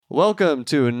Welcome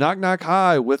to Knock Knock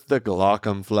Hi with the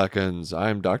Glockenfleckens.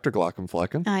 I'm Dr.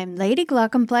 Glockenflecken. I'm Lady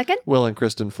Glockenflecken. Will and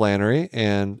Kristen Flannery,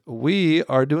 and we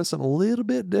are doing something a little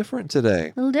bit different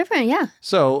today. A little different, yeah.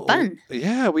 So, Fun.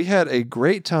 Yeah, we had a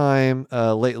great time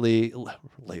lately.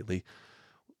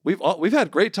 We've had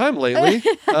a great time lately,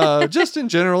 just in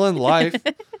general in life.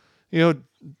 You know,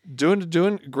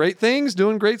 doing great things,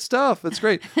 doing great stuff. It's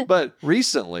great. But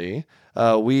recently,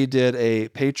 we did a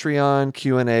Patreon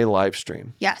Q&A live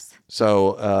stream. Yes.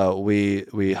 So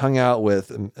we hung out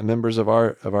with members of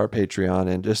our Patreon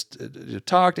and just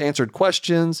talked, answered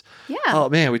questions. Yeah. Oh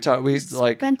man, we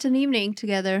spent an evening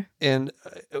together and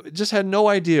just had no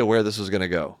idea where this was going to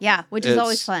go. Yeah, which is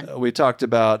always fun. We talked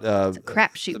about it's a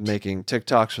crapshoot. Making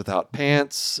TikToks without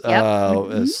pants,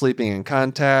 Yep. sleeping in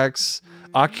contacts.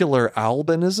 Ocular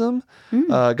albinism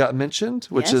got mentioned,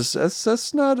 which is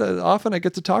that's not often I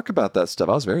get to talk about that stuff.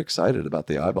 I was very excited about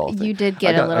the eyeball thing. You did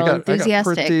get a little enthusiastic.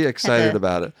 I got pretty excited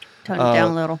about it. Tone it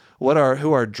down a little.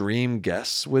 Who our dream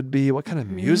guests would be, what kind of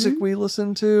music we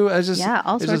listen to.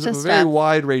 All sorts of stuff. Very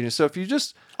wide ranging. So if you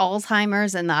just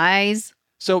Alzheimer's in the eyes.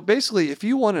 So basically, if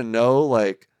you want to know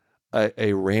like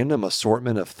a random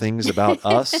assortment of things about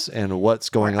us and what's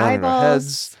going on in our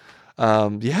heads,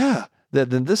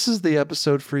 then this is the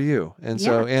episode for you. And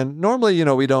so, and normally,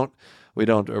 we don't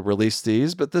release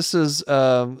these, but this is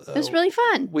it's really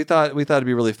fun. We thought it'd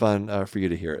be really fun for you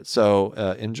to hear it. So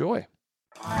enjoy.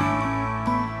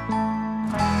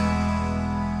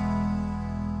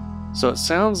 So it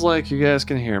sounds like you guys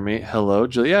can hear me. Hello,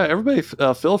 Julie. Yeah, everybody,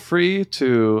 feel free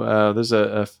to. There's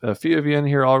a few of you in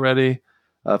here already.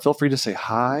 Feel free to say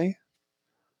hi.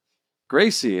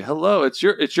 Gracie, hello. It's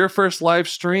your first live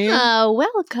stream. Oh,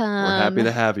 welcome. We're happy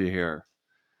to have you here.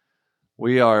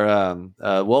 We are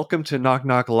welcome to Knock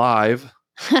Knock Live.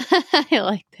 I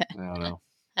like that. I don't know.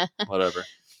 Whatever.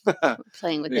 We're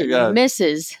playing with it.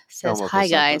 Mrs. says hi,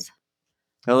 guys.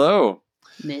 Hello,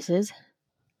 Mrs.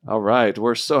 All right.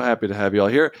 We're so happy to have you all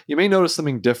here. You may notice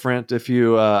something different if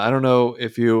you, I don't know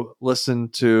if you listen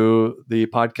to the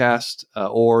podcast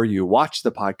or you watch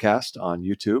the podcast on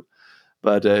YouTube.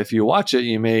 But if you watch it,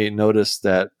 you may notice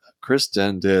that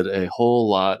Kristen did a whole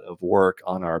lot of work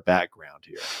on our background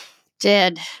here.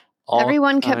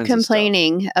 Everyone kept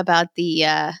complaining about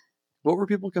the... what were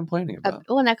people complaining about?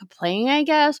 Well, not complaining, I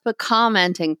guess, but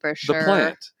commenting for sure. The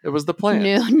plant. It was the plant.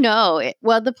 No.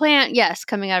 The plant, yes,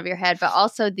 coming out of your head. But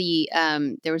also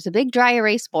there was a big dry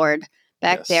erase board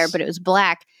back there, but it was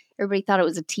black. Everybody thought it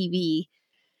was a TV.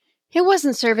 It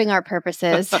wasn't serving our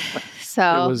purposes,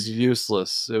 so it was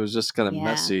useless. It was just kind of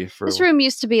messy. This room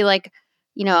used to be like,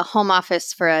 a home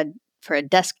office for a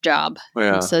desk job.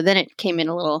 Yeah. So then it came in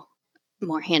a little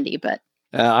more handy. But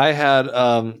I had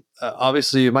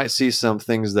obviously you might see some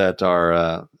things that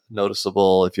are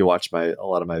noticeable if you watch a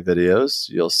lot of my videos.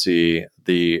 You'll see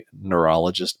the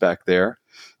neurologist back there.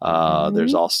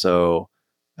 There's also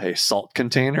a salt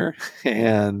container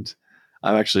and.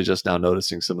 I'm actually just now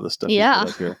noticing some of the stuff you put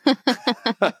up here.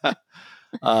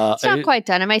 It's not quite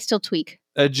done. I might still tweak.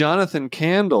 A Jonathan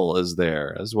candle is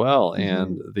there as well.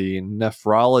 And the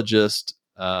nephrologist,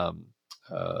 what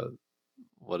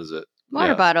is it?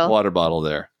 Water bottle. Water bottle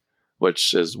there,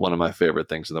 which is one of my favorite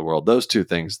things in the world. Those two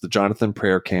things, the Jonathan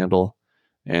prayer candle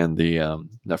and the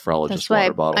nephrologist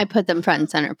water bottle. I put them front and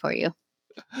center for you.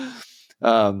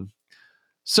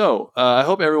 So I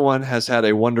hope everyone has had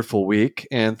a wonderful week,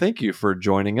 and thank you for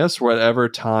joining us, whatever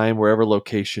time, wherever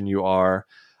location you are.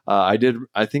 I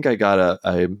think I got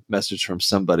a message from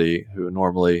somebody who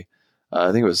normally,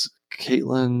 I think it was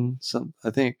Caitlin.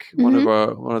 One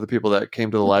of the people that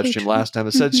came to the live stream last time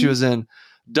that said she was in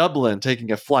Dublin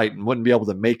taking a flight and wouldn't be able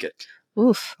to make it.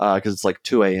 Oof. Because it's like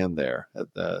 2 a.m. there. At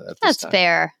this That's time.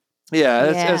 Fair.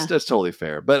 Yeah, that's totally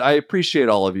fair. But I appreciate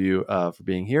all of you for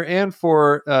being here and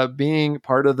for being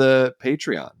part of the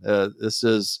Patreon. I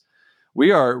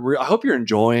hope you're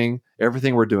enjoying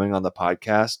everything we're doing on the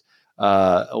podcast.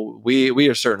 We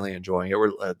are certainly enjoying it.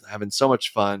 We're having so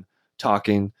much fun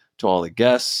talking to all the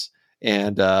guests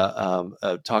and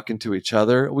talking to each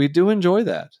other. We do enjoy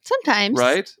that. Sometimes.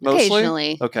 Right? Mostly?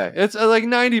 Occasionally. Okay. It's like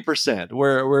 90%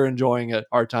 we're enjoying it,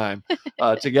 our time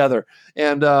together.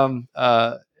 And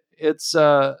it's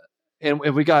and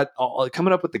we got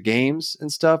coming up with the games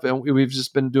and stuff, and we've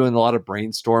just been doing a lot of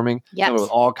brainstorming with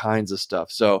all kinds of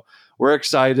stuff. So we're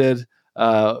excited.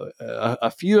 A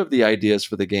few of the ideas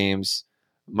for the games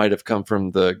might have come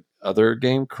from the other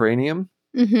game, Cranium.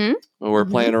 Mm-hmm. We're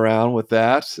playing around with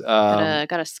that.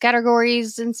 Got a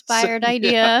Scattergories inspired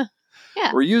idea.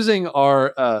 Yeah. We're using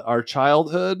our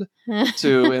childhood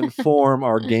to inform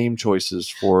our game choices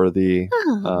for the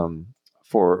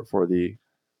for the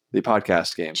the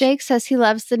podcast games. Jake says he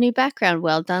loves the new background.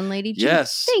 Well done, Lady G.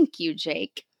 Yes. Thank you,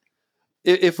 Jake.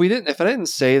 If I didn't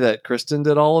say that Kristen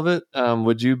did all of it,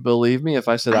 would you believe me if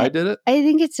I said I did it? I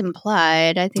think it's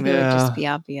implied. I think it would just be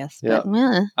obvious. But,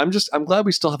 I'm glad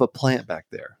we still have a plant back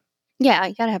there. Yeah,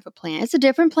 you gotta have a plant. It's a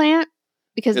different plant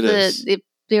because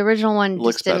the original one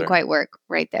just didn't quite work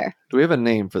right there. Do we have a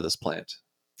name for this plant?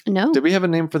 No. Did we have a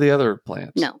name for the other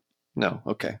plant? No. No.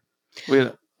 Okay. We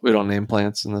don't name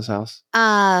plants in this house.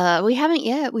 We haven't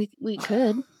yet. We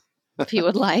could. If you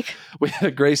would like.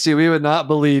 Gracie, we would not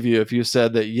believe you if you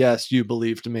said that, yes, you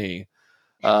believed me.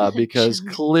 Because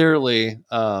clearly,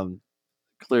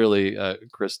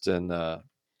 Kristen. That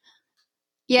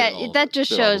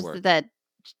just shows that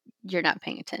you're not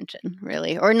paying attention,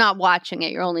 really, or not watching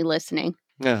it. You're only listening.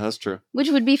 Yeah, that's true. Which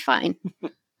would be fine.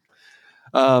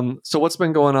 So what's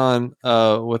been going on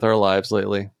with our lives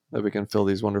lately that we can fill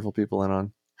these wonderful people in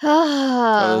on?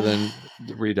 Other than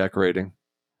redecorating.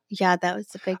 Yeah, that was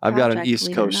a big project. I've got an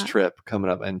East Coast trip coming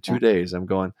up in 2 days. I'm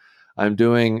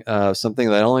doing something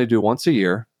that I only do once a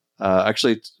year.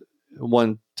 Actually,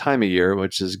 one time a year,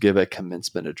 which is give a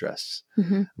commencement address.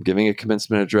 Mm-hmm. I'm giving a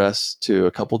commencement address to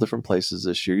a couple different places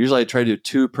this year. Usually I try to do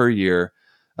 2 per year.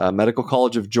 Medical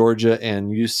College of Georgia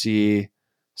and UC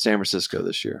San Francisco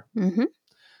this year. Mm-hmm.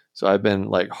 So I've been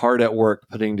hard at work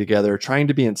putting together, trying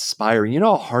to be inspiring. You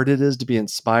know how hard it is to be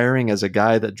inspiring as a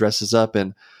guy that dresses up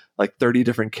in 30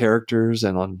 different characters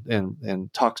and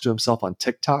talks to himself on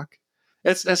TikTok.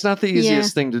 It's not the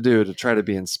easiest thing to do, to try to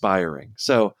be inspiring.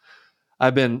 So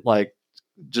I've been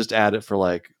just at it for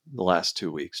the last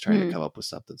 2 weeks trying to come up with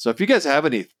something. So if you guys have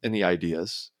any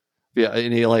ideas,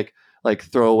 any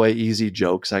throwaway easy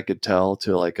jokes I could tell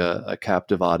to a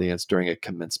captive audience during a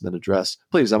commencement address,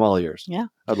 please, I'm all ears. Yeah,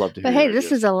 I'd love to hear. But hey,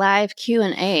 this is a live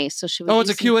Q&A, so should we? Oh, it's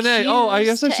a Q&A. Oh, I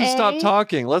guess I should stop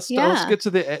talking. Let's get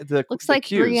to the. Looks like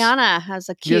cues. Brianna has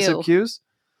a cue. You guys have cues?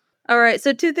 All right,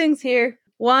 so 2 things here.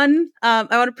 1, I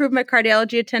want to prove my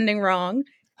cardiology attending wrong.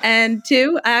 And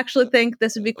 2, I actually think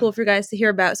this would be cool for you guys to hear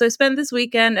about. So I spent this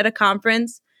weekend at a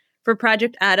conference for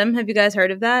Project Adam. Have you guys heard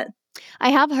of that? I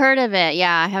have heard of it.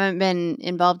 Yeah, I haven't been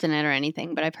involved in it or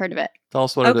anything, but I've heard of it. Tell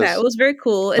us what it is. Okay, it was very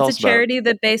cool. It's a charity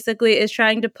that basically is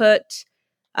trying to put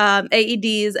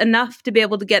AEDs enough to be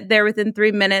able to get there within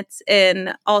 3 minutes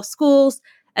in all schools,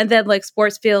 and then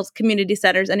sports fields, community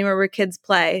centers, anywhere where kids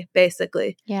play,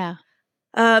 basically. Yeah.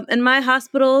 And my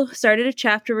hospital started a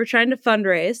chapter. We're trying to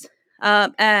fundraise.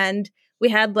 And we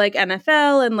had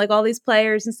NFL and all these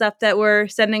players and stuff that were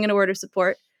sending in a word of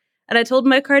support. And I told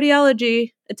my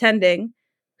cardiology attending,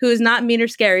 who is not mean or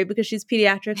scary because she's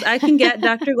pediatrics, I can get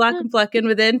Dr. Glockenflecken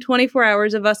within 24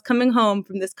 hours of us coming home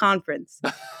from this conference.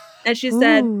 And she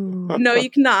said, no, you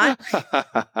cannot.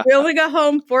 We only got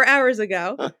home 4 hours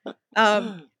ago.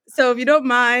 So if you don't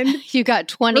mind, you got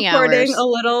 20 recording hours. A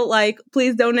little,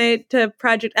 please donate to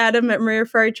Project Adam at Maria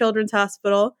Ferrari Children's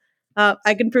Hospital.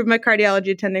 I can prove my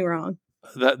cardiology attending wrong.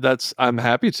 I'm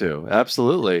happy to.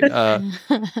 Absolutely.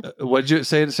 What'd you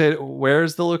say?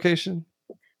 Where's the location?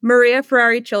 Maria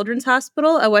Ferrari Children's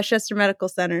Hospital at Westchester Medical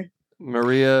Center.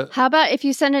 Maria. How about if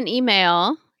you send an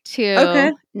email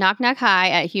to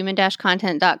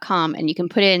knockknockhi@human-content.com and you can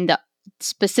put in the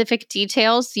specific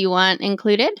details you want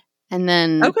included, and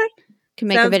then can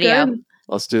make a video. Good.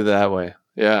 Let's do that way.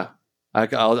 Yeah.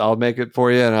 I'll make it for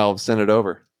you and I'll send it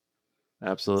over.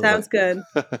 Absolutely. Sounds good.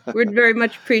 We'd very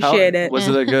much appreciate it. Was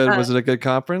it a good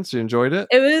conference? You enjoyed it?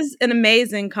 It was an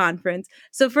amazing conference.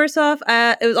 So first off,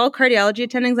 it was all cardiology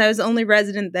attendings. I was the only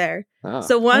resident there. Oh.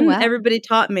 So 1, everybody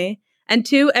taught me. And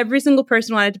 2, every single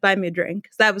person wanted to buy me a drink.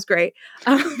 So that was great.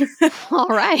 All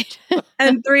right.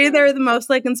 And 3, they were the most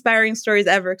inspiring stories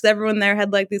ever. Because everyone there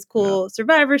had these cool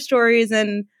survivor stories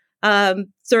and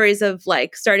stories of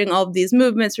starting all of these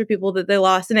movements for people that they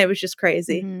lost. And it was just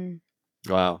crazy.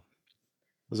 Mm-hmm. Wow.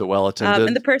 Was it well attended?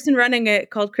 And the person running it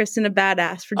called Kristen a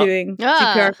badass for doing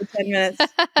CPR for 10 minutes.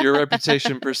 Your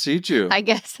reputation precedes you. I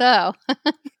guess so.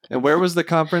 And where was the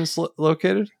conference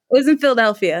located? It was in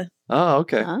Philadelphia. Oh,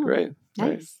 okay. Great.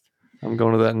 Nice. Great. I'm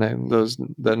going to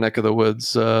that neck of the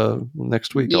woods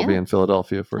next week. I'll be in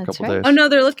Philadelphia for a couple days. Oh, no,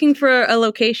 they're looking for a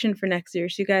location for next year,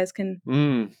 so you guys can...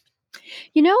 we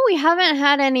haven't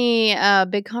had any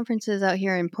big conferences out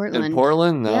here in Portland. In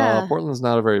Portland? No, Portland's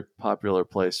not a very popular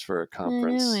place for a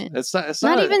conference. It's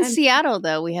not even Seattle,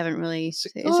 though. We haven't really...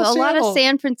 a lot of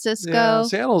San Francisco.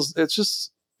 Yeah, it's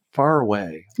just far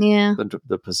away. Yeah.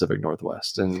 The Pacific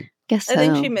Northwest. And guess so. I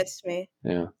think she missed me.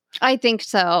 Yeah. I think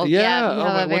so. Yeah. You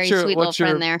have a very sweet little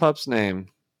friend there. What's your pup's name?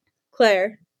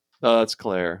 Claire. Oh, that's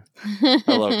Claire.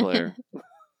 Hello, Claire.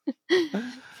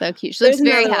 So cute. She looks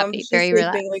very happy, very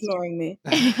relaxed. Ignoring me.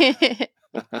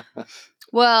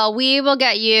 Well, we will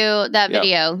get you that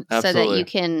video so that absolutely. you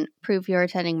can prove you're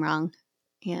attending wrong.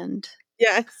 And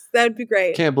Yes, that would be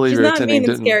great. Can't believe She's you're not attending mean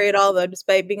and didn't. scary at all, though,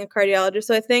 despite being a cardiologist.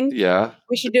 So I think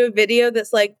we should do a video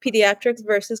that's like pediatrics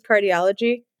versus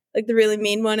cardiology, like the really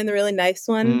mean one and the really nice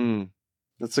one.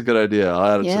 That's a good idea. I'll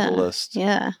add it to the list.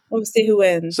 Yeah. We'll see who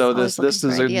wins. So this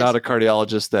is not a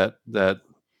cardiologist that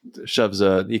shoves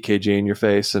a EKG in your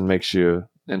face and makes you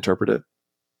interpret it.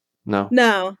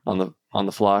 No. On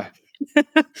the fly.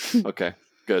 Okay,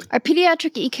 good. Are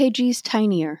pediatric EKGs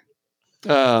tinier?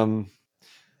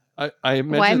 I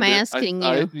mentioned why am I asking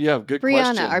you? Good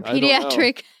Brianna, question. are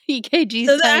pediatric EKGs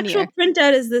so the tinier? actual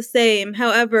printout is the same.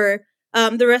 However,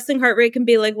 the resting heart rate can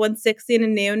be like 160 in a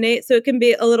neonate, so it can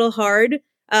be a little hard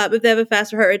if they have a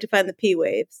faster heart rate to find the P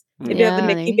waves. If you have a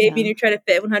NICU baby and you try to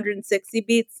fit 160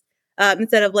 beats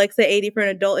instead of like say 80 for an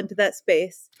adult into that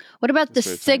space. What about the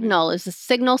signal? Tiny. Is the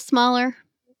signal smaller?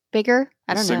 Bigger?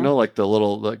 I don't know. Signal, like the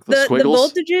little the The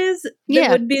squiggles? voltages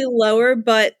would be lower,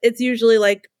 but it's usually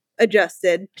like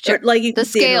adjusted. Sure. Or, like you can the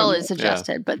scale is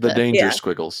adjusted, but the danger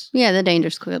squiggles. Yeah, the danger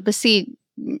squiggle. But see,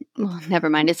 well, never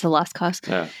mind. It's a lost cause.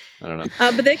 Yeah, I don't know.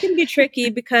 But they can be tricky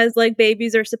because like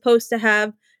babies are supposed to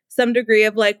have some degree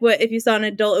of like what if you saw an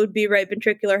adult, it would be right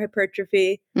ventricular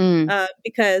hypertrophy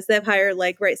because they have higher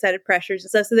like right-sided pressures and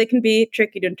stuff. So they can be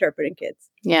tricky to interpret in kids.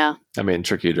 Yeah. I mean,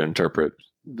 tricky to interpret.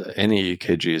 Any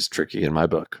EKG is tricky in my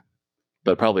book,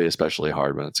 but probably especially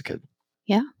hard when it's a kid.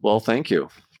 Yeah. Well, thank you.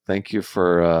 Thank you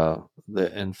for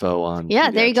the info on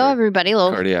there you go, everybody.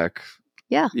 Cardiac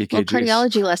EKGs. Little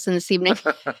cardiology lesson this evening.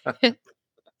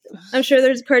 I'm sure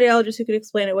there's a cardiologist who could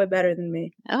explain it way better than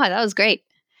me. Oh, that was great.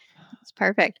 It's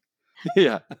perfect.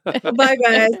 Yeah. Bye,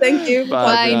 guys. Thank you.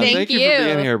 Bye. Thank you for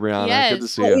being here, Brianna. Yes. Good to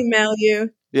see I'll you. email you.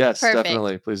 Yes, Perfect.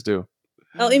 definitely. Please do.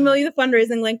 I'll email you the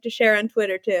fundraising link to share on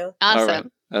Twitter, too. Awesome. All right.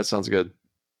 That sounds good.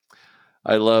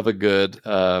 I love a good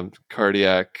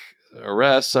cardiac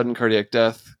arrest, sudden cardiac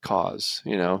death cause.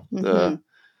 The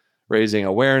raising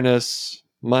awareness,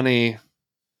 money,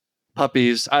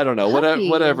 puppies. I don't know,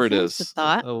 whatever it is.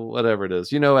 Whatever it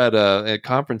is. At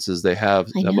conferences, they have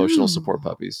emotional support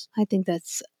puppies. I think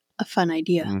that's a fun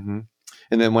idea. Mm-hmm.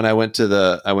 And then when I went to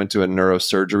a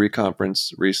neurosurgery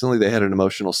conference recently, they had an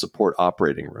emotional support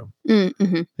operating room.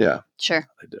 Mm-hmm. Yeah. Sure.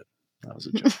 They did. That was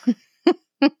a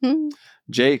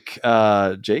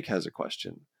joke. Jake has a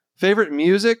question. Favorite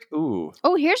music? Ooh.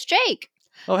 Oh, here's Jake.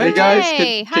 Oh, hey guys.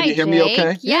 Can you hear me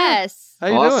okay? Yes. How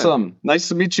you doing? Nice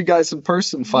to meet you guys in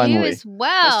person finally. You as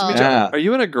well. Nice to meet you. Are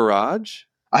you in a garage?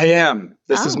 I am.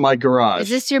 This is my garage. Is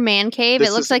this your man cave?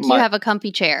 It looks like you have a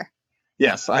comfy chair.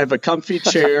 Yes, I have a comfy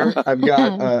chair. I've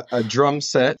got a drum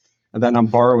set that I'm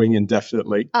borrowing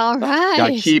indefinitely. All right. Got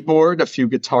a keyboard, a few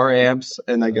guitar amps,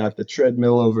 and I got the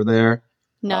treadmill over there.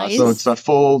 Nice. So it's a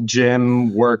full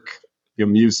gym work,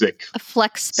 music. A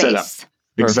flex space. Setup.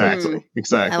 Exactly.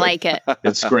 I like it.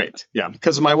 It's great. Yeah,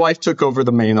 because my wife took over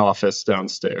the main office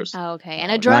downstairs. Oh, okay.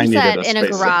 And a drum set in a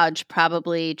garage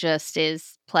probably just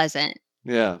is pleasant.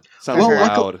 Yeah. Sounds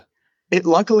loud.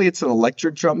 Luckily, it's an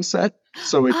electric drum set,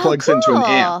 so it plugs into an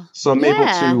amp. So I'm able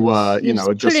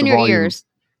to, adjust the volume. Ears.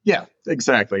 Yeah,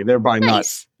 exactly. Thereby not,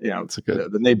 the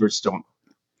neighbors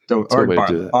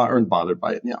aren't bothered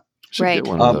by it. Yeah. Should get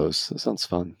one of those. That sounds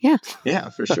fun. Yeah. Yeah,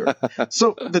 for sure.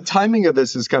 So the timing of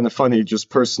this is kind of funny, just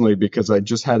personally, because I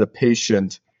just had a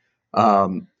patient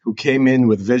who came in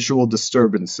with visual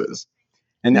disturbances.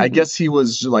 And I guess he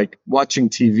was like watching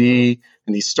TV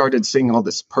and he started seeing all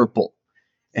this purple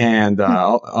and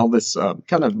all this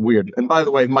kind of weird. And by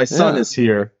the way, my son is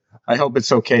here. I hope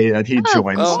it's okay that he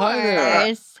joins. Oh, hi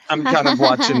there. I'm kind of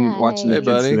watching the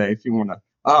kids today if you want to.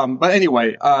 But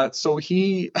anyway,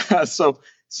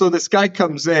 so this guy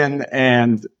comes in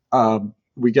and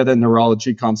we get a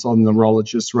neurology consult. And the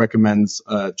neurologist recommends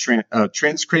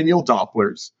transcranial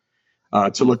Dopplers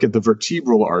to look at the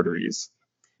vertebral arteries.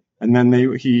 And then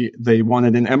they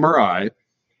wanted an MRI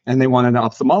and they wanted an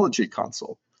ophthalmology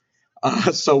consult.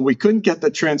 So we couldn't get the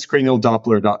transcranial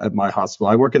Doppler at my hospital.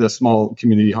 I work at a small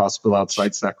community hospital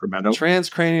outside Sacramento.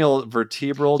 Transcranial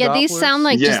vertebral Dopplers? Yeah, these sound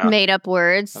like just made up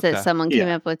words that someone came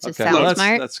up with to sound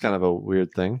smart. That's kind of a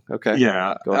weird thing. Okay.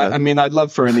 Yeah. Go ahead. I mean, I'd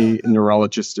love for any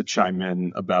neurologist to chime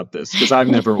in about this because I've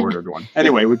never ordered one.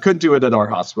 Anyway, we couldn't do it at our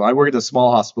hospital. I work at a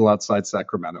small hospital outside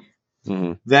Sacramento.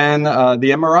 Mm-hmm. Then the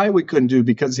MRI we couldn't do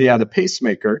because he had a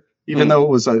pacemaker, even though it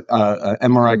was a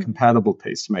MRI compatible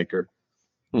pacemaker.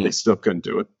 They still couldn't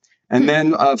do it. And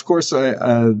then, of course,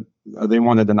 they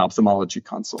wanted an ophthalmology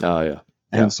consult. Oh, yeah.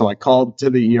 And so I called to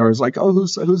the ER. I was like, oh,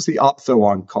 who's the ophtho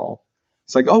on call?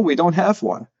 It's like, oh, we don't have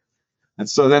one. And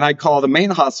so then I call the main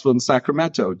hospital in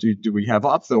Sacramento. Do we have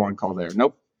ophtho on call there?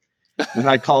 Nope. And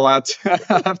I call out,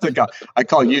 I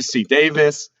call UC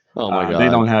Davis. Oh my God. They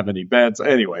don't have any beds.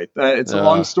 Anyway, it's a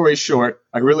long story short.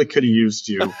 I really could have used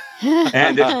you.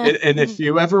 And if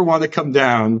you ever want to come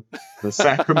down the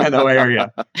Sacramento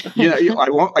area,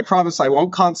 I promise I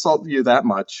won't consult you that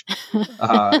much.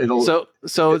 It'll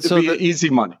be easy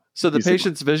money. So the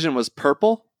patient's vision was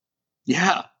purple?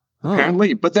 Yeah,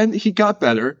 apparently. But then he got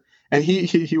better, and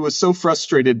he was so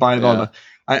frustrated by it all.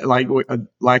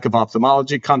 Lack of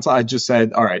ophthalmology consult. I just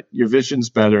said, all right, your vision's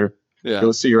better. Yeah.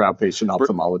 Go see your outpatient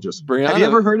ophthalmologist. Brianna, have you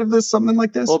ever heard of something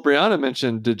like this? Well, Brianna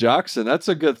mentioned digoxin. That's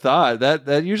a good thought. That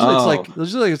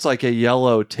usually it's like a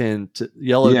yellow tinted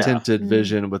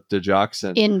vision with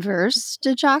digoxin. Inverse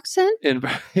digoxin?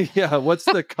 Yeah. What's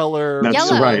the color? That's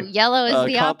yellow. Right. Yellow is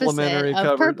the opposite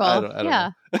of purple. I don't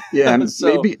know. Yeah,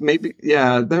 maybe.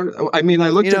 Yeah. I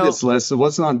looked at this list. It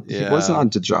wasn't on. He wasn't on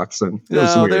digoxin. It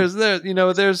was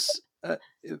weird. There's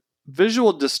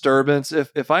visual disturbance.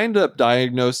 If I end up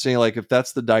diagnosing, like if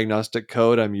that's the diagnostic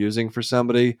code I'm using for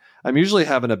somebody, I'm usually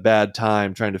having a bad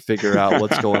time trying to figure out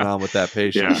what's going on with that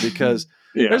patient because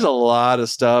there's a lot of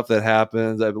stuff that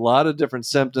happens. I have a lot of different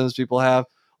symptoms people have.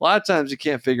 A lot of times you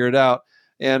can't figure it out.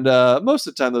 And most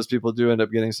of the time those people do end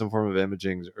up getting some form of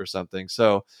imaging or something.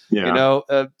 So,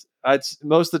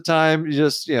 most of the time you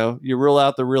just, you rule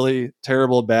out the really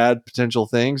terrible, bad potential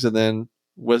things and then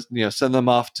send them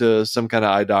off to some kind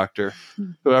of eye doctor,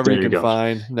 whoever you can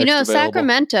find.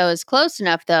 Sacramento is close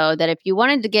enough though that if you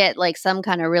wanted to get like some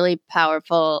kind of really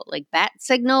powerful like bat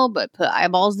signal, but put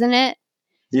eyeballs in it,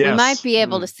 we might be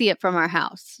able to see it from our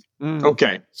house.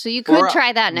 Okay. So you could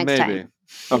try that next time.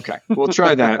 Okay, we'll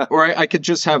try that. Or I could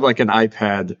just have like an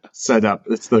iPad set up.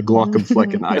 It's the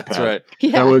Glaucomflecken iPad. That's right.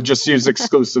 That would just use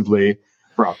exclusively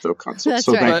for opto consults. That's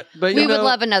right. But we would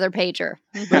love another pager.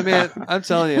 But man, I'm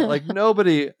telling you, like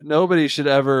nobody should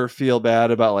ever feel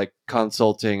bad about like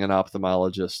consulting an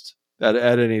ophthalmologist at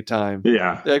any time.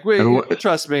 Yeah. Like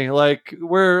trust me, like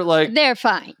we're like they're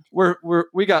fine.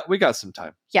 We got some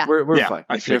time. Yeah. We're fine.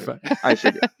 I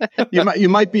figured. You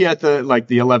might be at the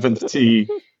 11th tee.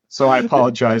 So I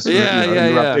apologize for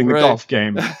interrupting the golf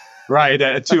game right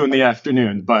at 2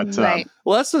 p.m. But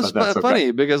well, that's just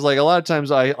funny because like a lot of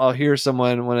times I'll hear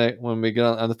someone when we get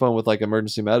on the phone with like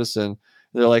emergency medicine,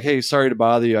 they're like, "Hey, sorry to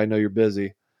bother you. I know you're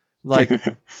busy." Like,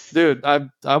 dude,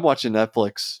 I'm watching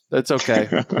Netflix. It's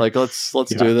okay. Like, let's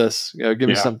do this. Give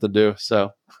me something to do.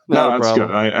 So that's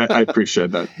good. I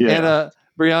appreciate that. Yeah. And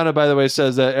Brianna, by the way,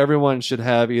 says that everyone should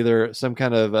have either some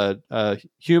kind of a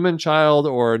human child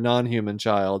or a non-human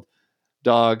child,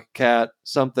 dog, cat,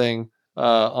 something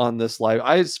on this live.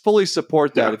 I fully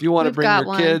support that. If you want to bring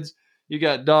your kids, you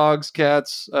got dogs,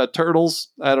 cats, turtles.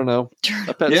 I don't know,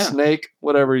 a pet snake,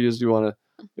 whatever you want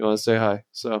to say hi.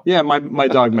 So my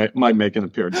dog might make an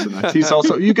appearance tonight. He's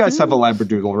also. You guys have a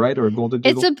Labradoodle, right, or a Golden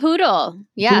Doodle? It's a poodle.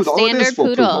 Yeah, poodle. Standard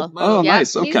poodle. Oh,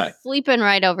 nice. Okay, he's sleeping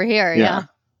right over here. Yeah.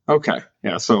 Okay.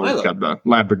 Yeah. So we've got the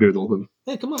Labradoodle.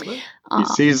 Hey, come on, man.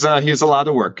 He's a lot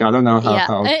of work. I don't know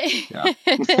how. Yeah.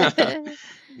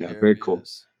 Very cool.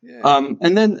 Yeah.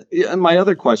 And then my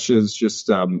other question is just,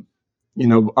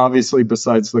 obviously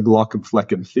besides the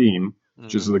Glaucomflecken theme,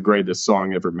 which is the greatest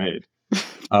song ever made.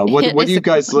 What are you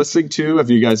guys listening to? Have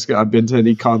you guys been to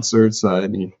any concerts?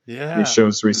 Any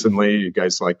shows recently? You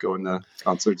guys like going to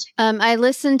concerts? I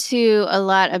listened to a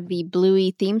lot of the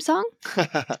Bluey theme song.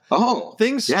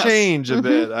 Things change a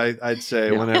bit. I'd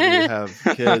say whenever you have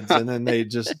kids, and then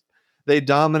they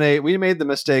dominate. We made the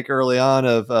mistake early on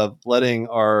of letting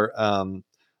our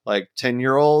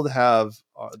 10-year-old have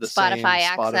the Spotify same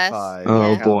access.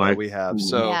 Spotify boy, we have.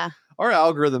 So. Our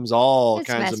algorithm's all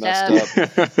kinds of messed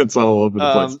up. It's all over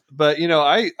the place. But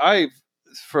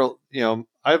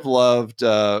I've loved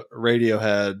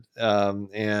Radiohead,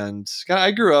 and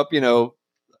I grew up, in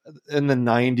the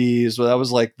 90s. Well, that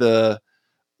was like the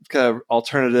kind of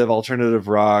alternative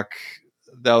rock.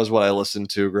 That was what I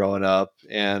listened to growing up,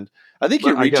 and I think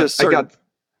you reach a certain.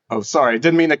 Oh, sorry,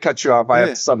 didn't mean to cut you off. I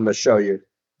have something to show you.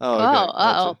 Oh, okay.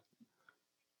 Uh-oh.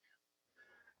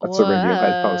 That's a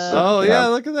Radiohead poster. Oh, yeah,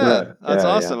 look at that. That's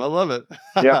awesome. I love it.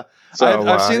 Yeah. So,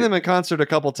 I've seen them in concert a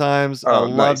couple times. I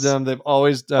love them. They've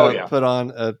always put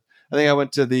on, I think I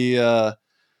went to the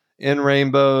In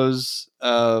Rainbows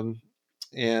and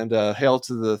Hail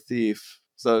to the Thief.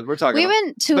 So we're talking. We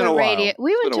went to a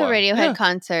Radiohead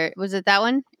concert. Was it that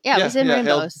one? Yeah, it was in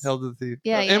Rainbows. Hail to the Thief.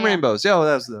 In Rainbows. Yeah,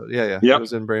 that's Yep. It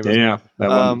was in Rainbows. Yeah. That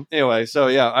one. Anyway, so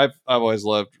I've always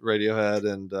loved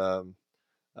Radiohead, and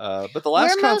but the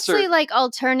last concert, we're mostly like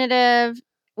alternative.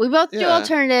 We both do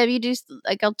alternative. You do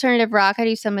like alternative rock. I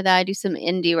do some of that. I do some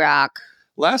indie rock.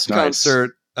 Last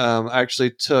concert, I actually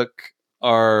took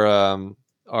our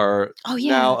our Oh,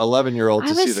 yeah. now 11-year-old I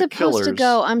to see was the supposed Killers. to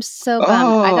go. I'm so bummed.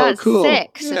 I Oh, got cool.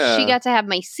 sick, so she Yeah. got to have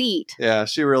my seat. Yeah,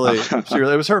 she really,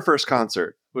 it was her first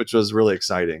concert, which was really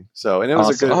exciting. So, and it was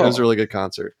Awesome. it was a really good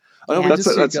concert. Oh, no, Yeah. we That's did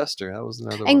a- see that's- Guster. That was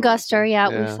another one. And we went to.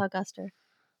 Guster, we saw Guster.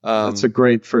 That's a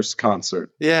great first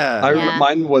concert. Yeah. Yeah.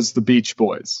 Mine was the Beach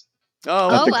Boys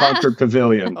Oh, at the wow. Concord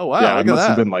Pavilion. Oh, wow, Yeah, I look at must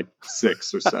have that. been like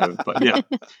 6 or 7, but yeah,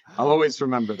 I'll always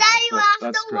remember that. Daddy But wants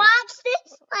that's to great. watch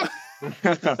this one.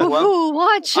 Well, Woohoo,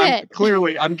 watch it.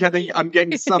 I'm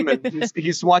getting summoned.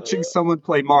 He's watching someone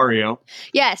play Mario.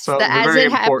 Yes, So as very it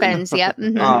important. happens. Yep.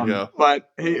 mhm. There you go. But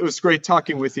hey, it was great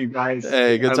talking with you guys.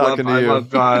 Hey, good talking to I you.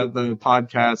 love the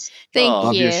podcast. Thank Oh,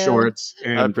 Love you. your shorts.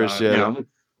 And, I appreciate it.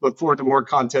 Look forward to more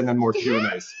content and more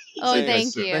Q&As. Oh,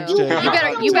 Thanks. thank you. Thanks,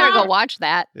 Jake. You better go watch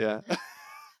that. Yeah.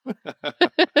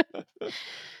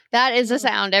 That is a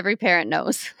sound every parent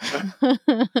knows.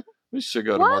 We should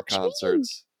go to more Watch me.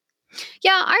 concerts.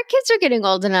 Yeah, our kids are getting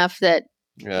old enough that,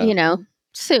 Yeah.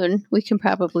 soon we can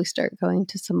probably start going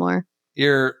to some more.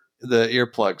 The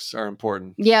earplugs are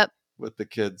important Yep. with the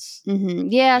kids. Yeah,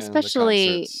 And the especially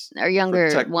concerts. our younger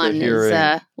Protect the one is hearing.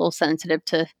 a little sensitive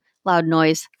to loud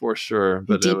noise, For sure. and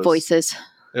But deep voices.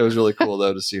 It was really cool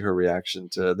though to see her reaction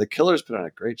to the Killers. Put on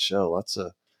a great show.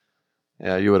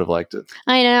 Yeah, you would have liked it.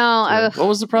 I know. What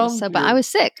was the problem? I was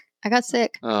sick. I got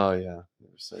sick. Oh yeah, you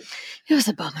were sick. It was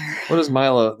a bummer. What is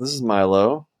Milo? This is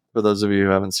Milo. For those of you who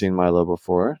haven't seen Milo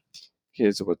before,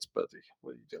 here's what's Buddy.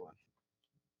 What are you doing?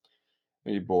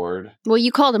 Are you bored? Well,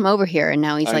 you called him over here, and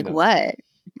now he's I like, know. "What?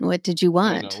 What did you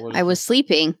want? What I is was it?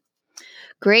 sleeping."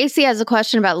 Gracie has a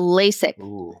question about LASIK.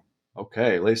 Ooh,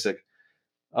 okay, LASIK.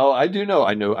 Oh, I do know.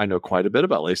 I know quite a bit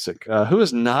about LASIK. Who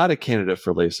is not a candidate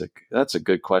for LASIK? That's a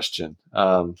good question.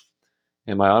 Am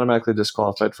I automatically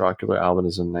disqualified for ocular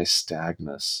albinism,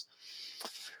 nystagmus?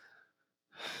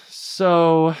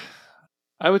 So,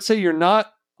 I would say you're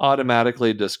not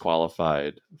automatically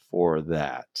disqualified for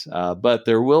that, but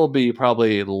there will be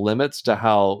probably limits to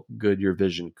how good your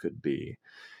vision could be,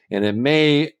 and it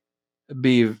may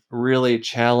be really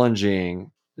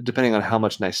challenging depending on how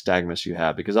much nystagmus you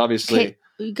have, because obviously. Okay,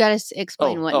 you got to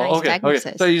explain what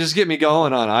nystagmus is. So you just get me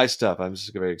going on eye stuff. I'm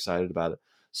just very excited about it.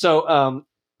 So,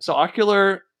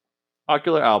 ocular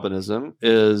albinism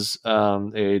is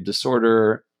a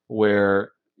disorder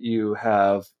where you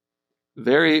have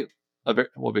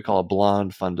what we call a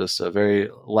blonde fundus, a very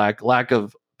lack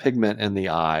of pigment in the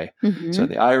eye, Mhm. so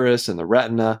the iris and the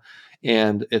retina,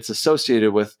 and it's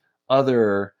associated with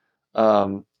other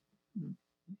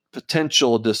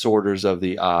potential disorders of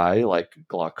the eye, like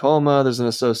glaucoma. There's an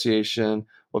association.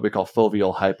 What we call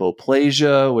foveal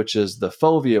hypoplasia, which is the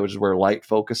fovea, which is where light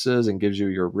focuses and gives you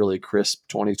your really crisp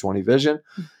 20/20 vision.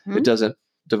 Mhm. It doesn't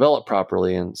develop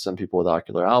properly in some people with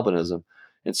ocular albinism.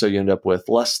 And so you end up with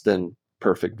less than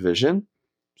perfect vision,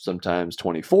 sometimes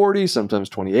 20/40, sometimes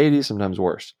 20/80, sometimes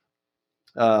worse.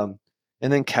 And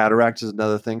then cataract is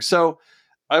another thing. So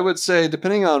I would say,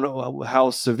 depending on how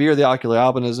severe the ocular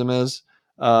albinism is,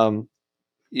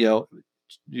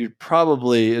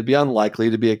 it'd be unlikely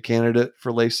to be a candidate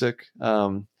for LASIK.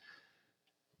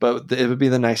 But it would be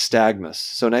the nystagmus.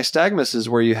 So nystagmus is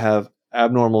where you have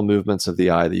abnormal movements of the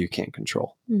eye that you can't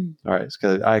control. Mm. All right,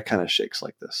 because the eye kind of shakes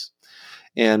like this,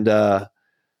 and that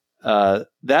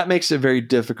makes it very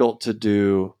difficult to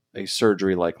do a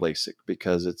surgery like LASIK,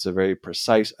 because it's a very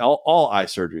precise. All eye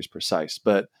surgery is precise,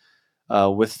 but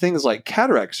with things like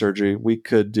cataract surgery, we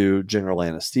could do general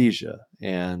anesthesia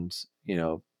and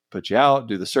put you out,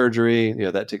 do the surgery.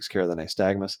 That takes care of the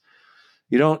nystagmus.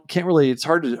 It's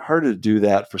hard to do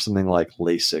that for something like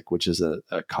LASIK, which is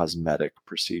a cosmetic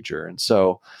procedure. And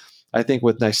so I think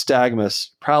with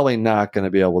nystagmus, probably not going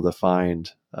to be able to find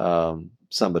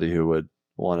somebody who would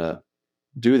want to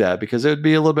do that, because it would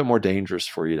be a little bit more dangerous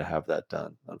for you to have that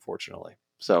done, unfortunately.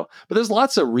 So, but there's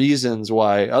lots of other reasons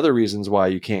why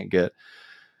you can't get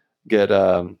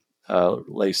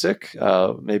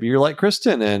LASIK. Maybe you're like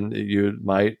Kristen and you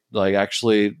might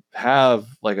actually have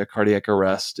a cardiac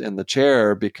arrest in the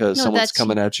chair because someone's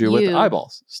coming at you with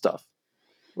eyeballs stuff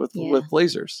with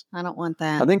lasers. I don't want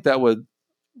that. I think that would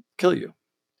kill you.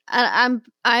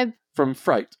 I from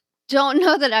fright. Don't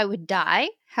know that I would die.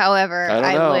 However,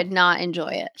 I would not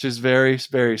enjoy it. She's very,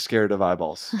 very scared of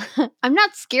eyeballs. I'm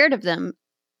not scared of them.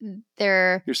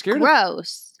 You're scared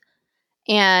gross.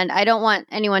 And I don't want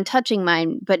anyone touching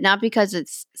mine, but not because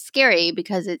it's scary,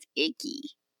 because it's icky.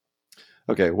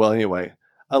 Okay, well, anyway,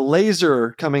 a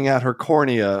laser coming at her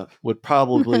cornea would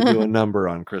probably do a number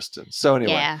on Kristen. So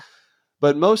anyway, yeah.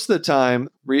 But most of the time,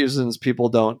 reasons people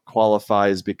don't qualify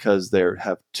is because they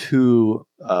have too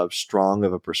strong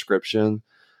of a prescription.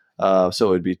 So it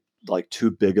would be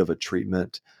too big of a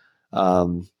treatment.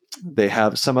 They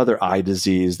have some other eye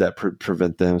disease that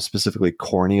prevent them, specifically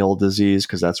corneal disease,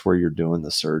 because that's where you're doing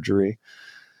the surgery.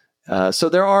 So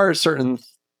there are certain,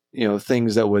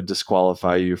 things that would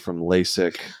disqualify you from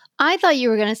LASIK. I thought you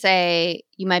were going to say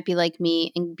you might be like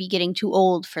me and be getting too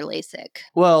old for LASIK.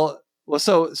 Well,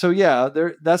 so yeah,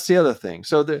 that's the other thing.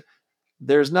 So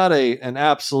there's not an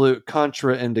absolute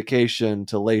contraindication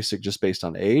to LASIK just based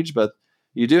on age, but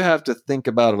you do have to think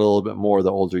about it a little bit more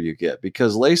the older you get,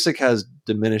 because LASIK has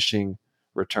diminishing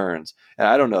returns. And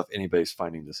I don't know if anybody's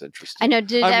finding this interesting. I know.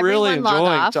 I'm really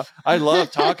enjoying. I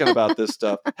love talking about this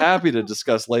stuff. Happy to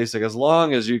discuss LASIK as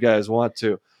long as you guys want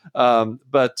to.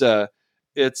 But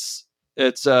it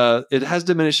has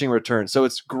diminishing returns. So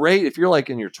it's great if you're like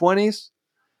in your 20s,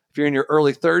 if you're in your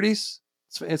early 30s,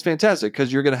 it's fantastic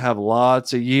because you're going to have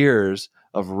lots of years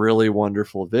of really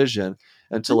wonderful vision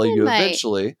until you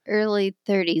eventually early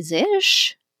 30s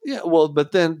ish. Yeah, well,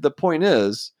 but then the point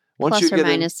is, once plus you or get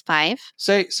minus 5.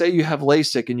 Say you have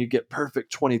LASIK and you get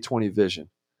perfect 20/20 vision,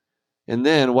 and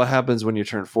then what happens when you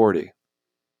turn 40?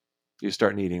 You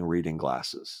start needing reading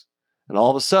glasses, and all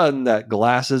of a sudden, that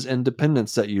glasses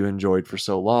independence that you enjoyed for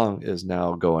so long is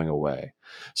now going away.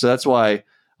 So that's why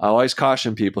I always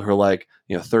caution people who are like,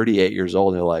 38 years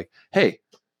old, and they're like, "Hey,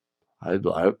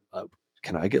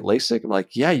 can I get LASIK?" I'm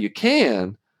like, "Yeah, you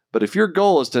can." But if your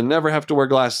goal is to never have to wear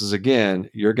glasses again,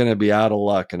 you're going to be out of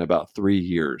luck in about 3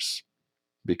 years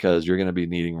because you're going to be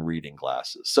needing reading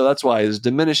glasses. So that's why there's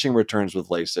diminishing returns with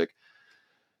LASIK,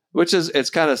 which it's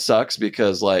kind of sucks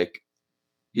because like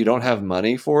you don't have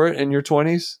money for it in your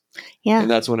 20s. Yeah. And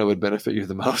that's when it would benefit you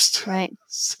the most. Right.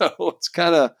 So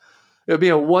it would be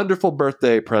a wonderful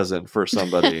birthday present for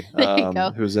somebody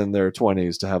who's in their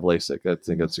 20s to have LASIK. I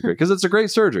think that's great because it's a great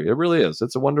surgery. It really is.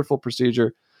 It's a wonderful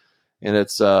procedure. And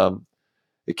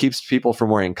it keeps people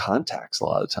from wearing contacts a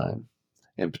lot of time,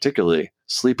 and particularly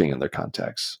sleeping in their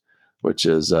contacts, which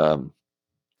is one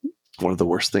of the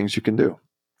worst things you can do.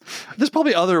 There's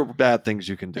probably other bad things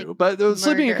you can do, but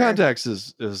sleeping in contacts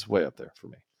is way up there for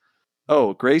me.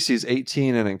 Oh, Gracie's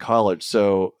 18 and in college.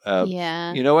 So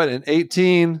yeah, you know what? In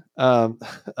 18,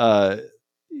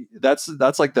 that's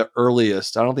like the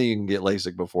earliest. I don't think you can get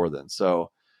LASIK before then.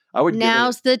 So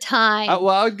now's the time. I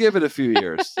would give it a few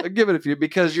years. I'd give it a few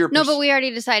because you're but we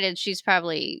already decided she's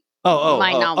probably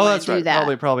might not want to do right.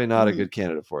 that. Probably not a good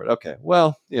candidate for it. Okay,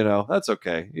 well, that's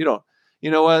okay. You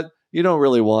know what? You don't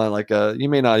really want you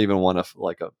may not even want a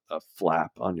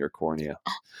flap on your cornea.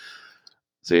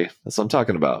 See, that's what I'm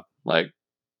talking about. Like,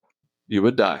 you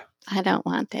would die. I don't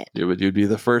want it. You'd be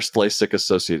the first LASIK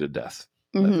associated death.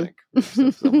 I think if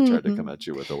someone tried to come at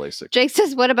you with a LASIK. Jake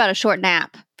says, "What about a short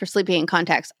nap for sleeping in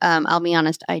contacts?" I'll be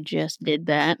honest, I just did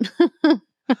that.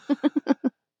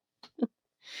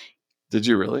 Did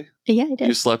you really? Yeah, I did.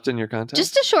 You slept in your contacts?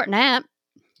 Just a short nap.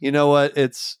 You know what?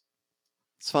 It's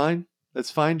fine. It's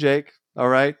fine, Jake. All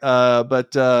right.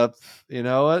 But you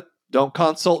know what? Don't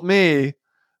consult me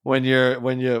when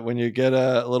you get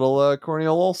a little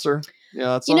corneal ulcer.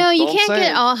 Yeah, you can't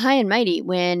get all high and mighty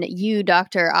when you,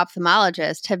 Dr.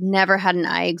 Ophthalmologist, have never had an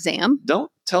eye exam. Don't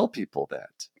tell people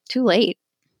that. Too late.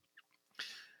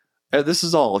 This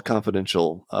is all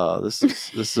confidential. This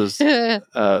is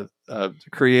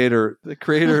creator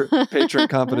patron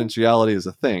confidentiality is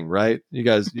a thing, right? You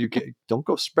guys, don't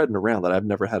go spreading around that I've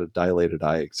never had a dilated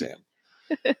eye exam.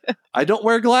 I don't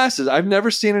wear glasses. I've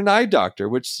never seen an eye doctor,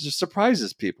 which just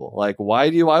surprises people. Like, why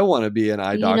do I want to be an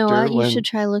eye doctor? You know what? You should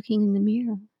try looking in the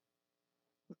mirror.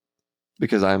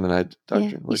 Because I'm an eye doctor.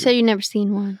 Yeah. You said you've never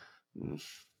seen one.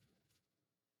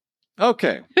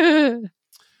 Okay.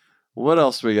 What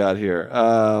else we got here?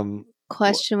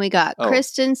 Question we got.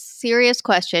 Kristen's serious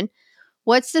question.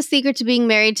 What's the secret to being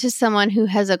married to someone who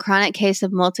has a chronic case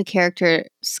of multi-character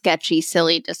sketchy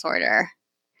silly disorder?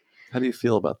 How do you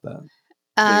feel about that?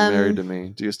 Being married to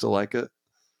me. Do you still like it?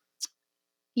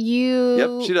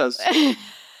 Yep, she does. She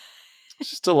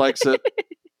still likes it.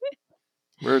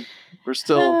 We're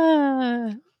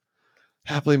still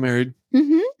happily married.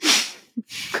 Mm-hmm.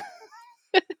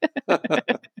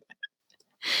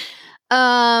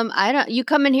 I don't. You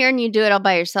come in here and you do it all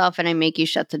by yourself, and I make you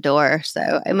shut the door.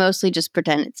 So I mostly just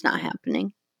pretend it's not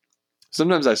happening.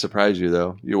 Sometimes I surprise you,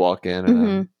 though. You walk in and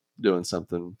I'm doing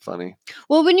something funny.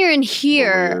 Well, when you're in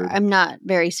here, I'm not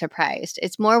very surprised.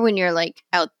 It's more when you're like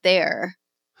out there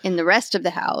in the rest of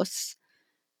the house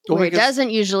where it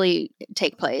doesn't usually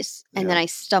take place, and then I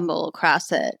stumble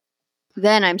across it.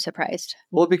 Then I'm surprised.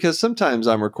 Well, because sometimes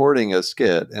I'm recording a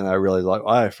skit and I realize, like,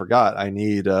 I forgot I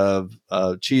need a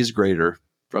cheese grater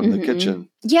from the kitchen.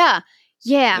 Yeah,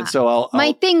 yeah. And so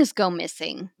my things go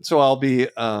missing. So I'll be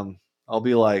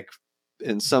like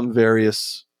in some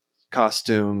various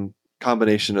costume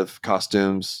combination of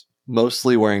costumes,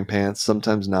 mostly wearing pants,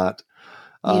 sometimes not.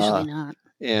 Usually not.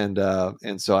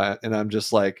 And so I'm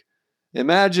just like,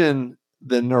 imagine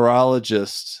the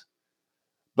neurologist,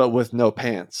 but with no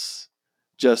pants,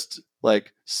 just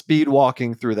like speed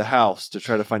walking through the house to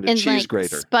try to find a and cheese like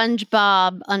grater.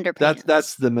 SpongeBob underpants.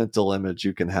 That's the mental image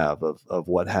you can have of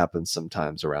what happens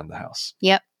sometimes around the house.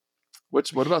 Yep.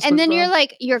 What about SpongeBob? And then you're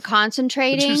What'd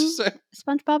concentrating. you say?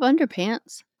 SpongeBob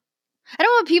underpants. I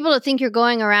don't want people to think you're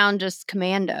going around just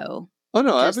commando. Oh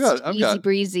no, Just I've easy got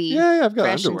breezy. Yeah, I've got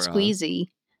fresh and underwear on. squeezy.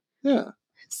 Yeah.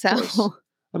 So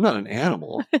I'm not an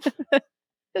animal. I'm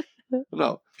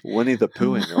not Winnie the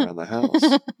Poohing around the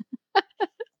house.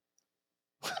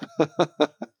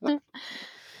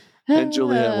 And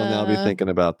Juliet will now be thinking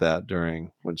about that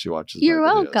when she watches You're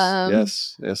my videos. welcome.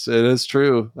 Yes, it is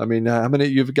true. I mean, how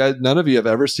many none of you have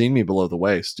ever seen me below the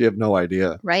waist. You have no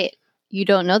idea. Right. You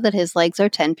don't know that his legs are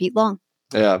 10 feet long.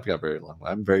 Yeah, I've got very long.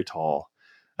 I'm very tall.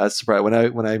 That's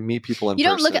surprising. When I meet people in You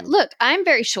person. don't look, I'm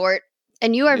very short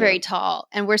and you are very tall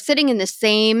and we're sitting in the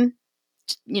same,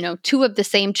 two of the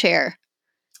same chair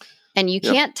and you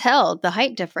can't tell the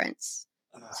height difference.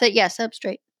 So yes, up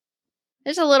straight.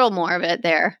 There's a little more of it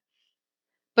there,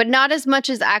 but not as much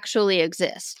as actually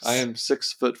exists. I am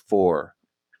 6'4".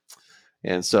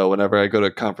 And so whenever I go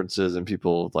to conferences and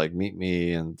people like meet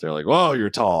me and they're like, "Whoa, you're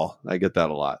tall." I get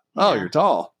that a lot. Yeah. "Oh, you're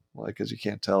tall." Well, because you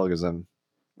can't tell because I'm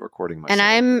recording myself. And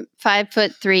I'm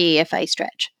 5'3" if I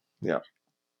stretch. Yeah.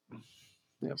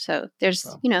 Yep. So there's,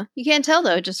 you can't tell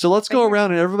though. Just so let's go around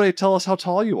and everybody tell us how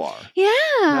tall you are. Yeah.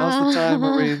 Now's the time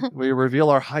where we reveal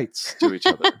our heights to each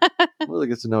other. Really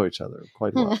get to know each other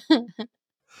quite well.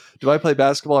 Do I play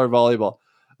basketball or volleyball?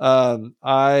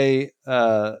 I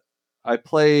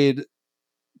played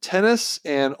tennis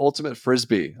and ultimate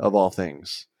frisbee, of all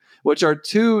things, which are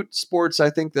two sports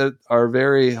I think that are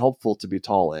very helpful to be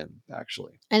tall in,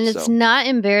 actually. And it's not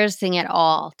embarrassing at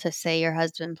all to say your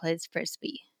husband plays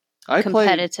frisbee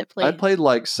competitively. I played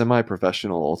like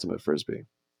semi-professional ultimate frisbee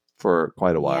for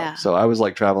quite a while. Yeah. So I was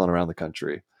like traveling around the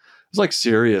country. I was like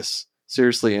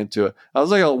seriously into it. I was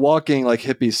like a walking like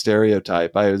hippie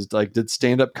stereotype. I was like did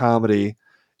stand-up comedy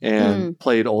and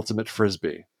played ultimate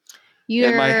frisbee.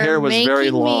 And my hair was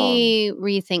very long. Me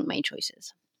rethink my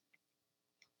choices.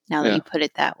 Now that you put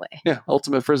it that way. Yeah,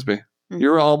 ultimate frisbee. You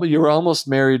were almost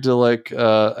married to like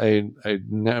a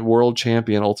world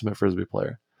champion ultimate frisbee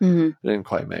player. Mm-hmm. I didn't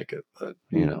quite make it, but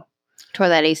tore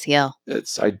that ACL.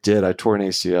 I tore an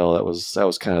ACL. That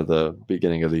was kind of the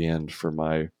beginning of the end for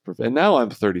my. And now I'm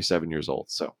 37 years old,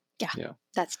 so yeah,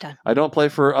 that's done. I don't play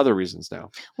for other reasons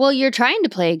now. Well, you're trying to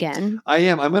play again. I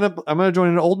am. I'm gonna join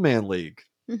an old man league.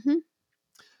 Mm-hmm.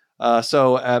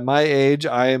 So at my age,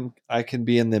 I can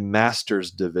be in the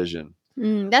Masters division.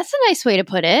 That's a nice way to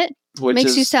put it.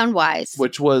 Makes you sound wise.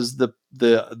 Which was the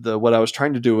what I was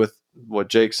trying to do with what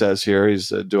Jake says here.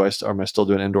 He's am I still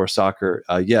doing indoor soccer?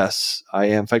 Yes, I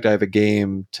am. In fact, I have a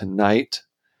game tonight.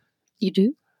 You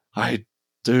do? I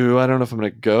do. I don't know if I'm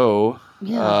going to go.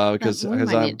 Yeah, because we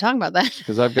might need to talk about that.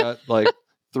 Because I've got like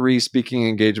 3 speaking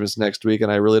engagements next week,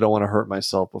 and I really don't want to hurt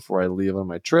myself before I leave on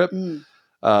my trip.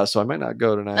 So I might not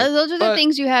go tonight. Those are the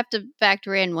things you have to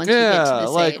factor in once you get to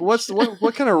this age.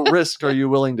 What kind of risk are you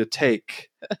willing to take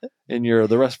in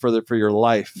the rest for your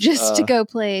life? Just to go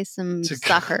play some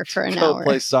soccer for an hour. Go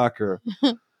play soccer.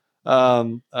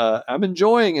 I'm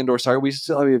enjoying indoor soccer. We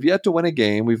have yet to win a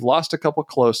game. We've lost a couple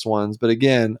close ones, but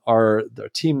again, our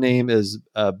team name is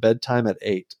Bedtime at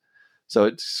 8. So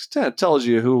it kind of tells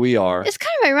you who we are. It's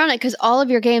kind of ironic because all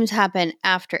of your games happen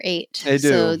after 8. They do.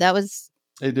 So that was.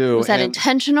 They do. Was that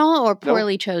intentional or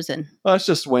poorly chosen? Well, it's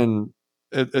just when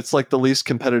it's like the least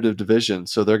competitive division.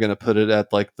 So they're going to put it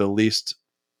at like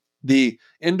the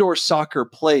indoor soccer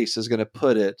place is going to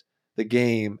put the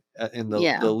game in the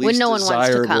least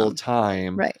desirable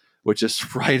time, right? Which is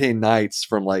Friday nights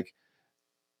from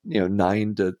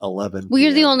 9 to 11. Well,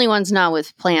 you're the only ones now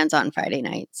with plans on Friday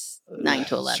nights, 9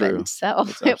 to 11. True. So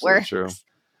it works. True.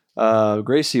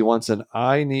 Gracie wants an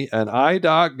eye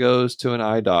doc goes to an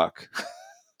eye doc.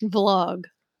 Vlog.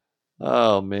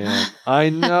 Oh man,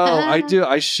 I know. I do.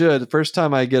 I should. The first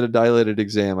time I get a dilated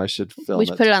exam, I should film. We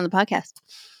should put it on the podcast.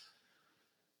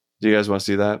 Do you guys want to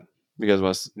see that? You guys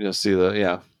want to see the?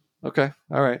 Yeah. Okay.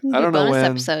 All right. I don't know when.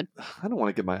 Episode. I don't want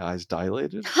to get my eyes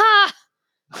dilated. Ha!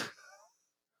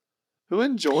 Who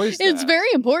enjoys that? It's very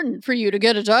important for you to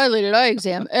get a dilated eye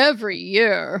exam every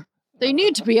year. They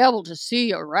need to be able to see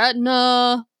your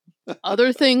retina,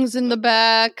 other things in the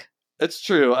back. It's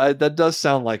true. That does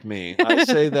sound like me. I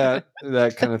say that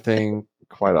kind of thing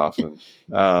quite often.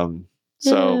 So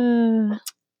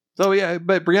yeah.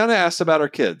 But Brianna asked about our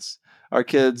kids. our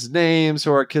kids' names,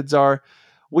 who our kids are.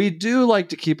 We do like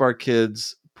to keep our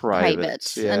kids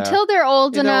private. Yeah. Until they're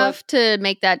old You know enough to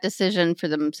make that decision for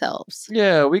themselves.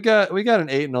 Yeah, we got an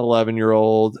 8 and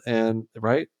 11-year-old, and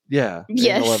right, yeah, 8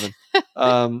 Yes. and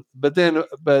 11. But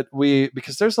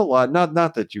because there's a lot.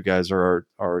 Not that you guys are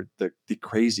the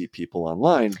crazy people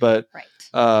online, but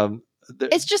right.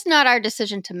 It's just not our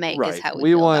decision to make. Right. Is how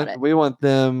we feel about it. We want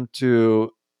them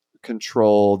to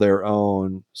control their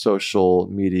own social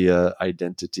media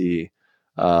identity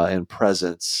and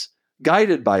presence,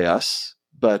 guided by us.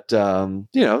 But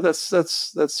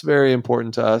that's very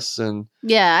important to us. And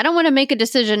yeah, I don't want to make a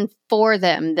decision for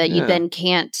them that you then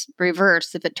can't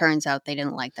reverse if it turns out they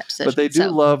didn't like that decision. But they do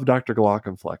love Dr.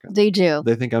 Glockenflecken. They do.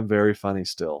 They think I'm very funny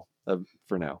still,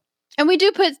 for now. And we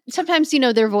do put sometimes,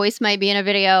 their voice might be in a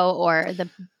video or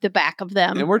the back of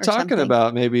them. And we're talking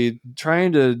about maybe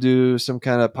trying to do some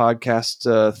kind of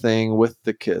podcast thing with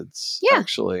the kids. Yeah,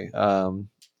 actually.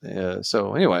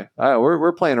 So anyway,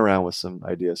 we're playing around with some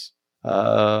ideas.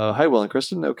 Hi, Will and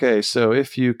Kristen. Okay, so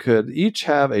if you could each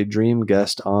have a dream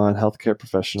guest on, healthcare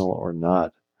professional or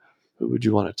not, who would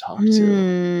you want to talk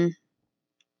to?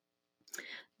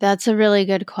 That's a really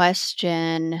good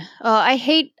question. Oh, I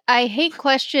hate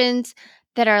questions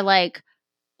that are like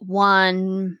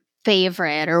one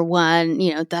favorite or one,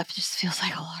 that just feels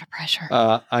like a lot of pressure.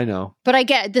 I know. But I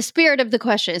get the spirit of the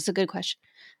question. It's a good question.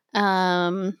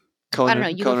 I don't know.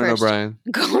 You Conan go first. O'Brien.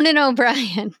 Conan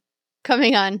O'Brien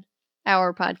coming on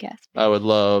our podcast. I would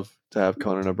love to have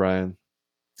Conan O'Brien.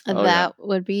 That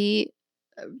would be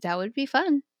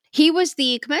fun. He was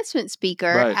the commencement speaker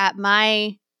at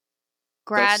my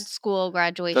school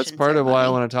graduation. That's part of why I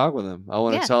want to talk with him. I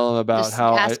want to tell him about just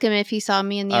ask him if he saw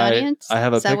me in the audience. I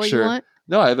have a picture. What you want?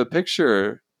 No, I have a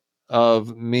picture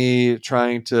of me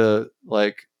trying to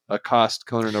accost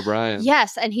Conan O'Brien.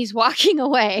 Yes, and he's walking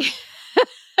away.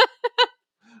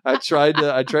 I tried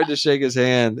to shake his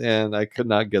hand and I could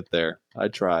not get there. I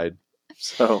tried.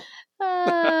 So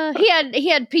he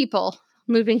had people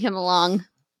moving him along,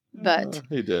 but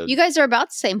he did. You guys are about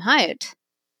the same height.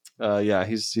 Yeah,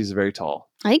 he's very tall.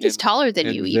 I think he's taller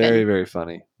than you. Even very, very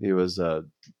funny. He was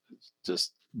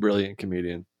just brilliant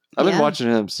comedian. I've been watching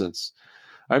him since.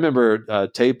 I remember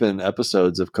taping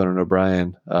episodes of Conan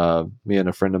O'Brien. Me and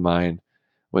a friend of mine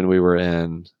when we were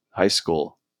in high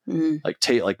school. Like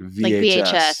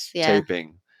VHS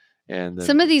taping. And then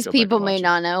some of these people may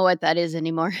not know what that is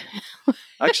anymore.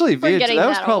 Actually, VHS, that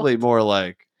was probably more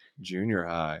like junior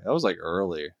high. That was like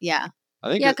early. Yeah.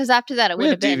 I think because after that it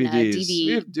would have been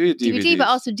DVD, but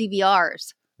also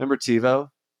DVRs. Remember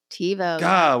TiVo? TiVo.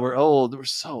 God, we're old. We're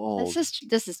so old.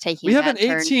 This is taking. We have an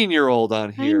 18-year-old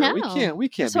on here. I know. We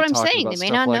can't. That's what I'm saying. They may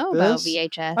not know about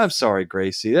VHS. I'm sorry,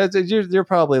 Gracie. You're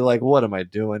probably like, what am I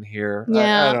doing here?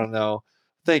 Yeah. I don't know.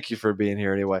 Thank you for being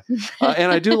here anyway.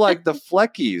 And I do like the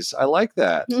Fleckies. I like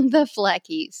that. The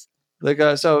Fleckies. Little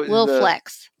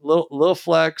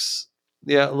Flex.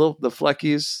 Yeah, the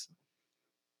Fleckies.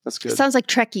 That's good. Sounds like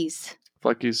Trekkies.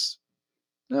 Fleckies.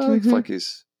 No, I like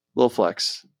Fleckies. Little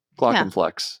Flex.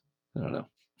 Glockenflex. I don't know.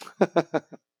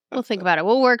 We'll think about it.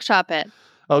 We'll workshop it.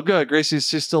 Oh, good. Gracie's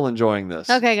she's still enjoying this.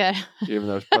 Okay, good. Even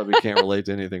though she probably can't relate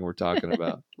to anything we're talking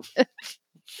about.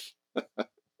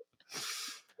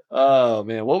 Oh,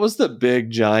 man. What was the big,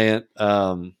 giant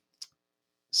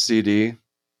CD?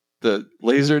 The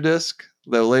laser disc?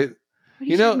 What are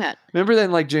you talking about? Remember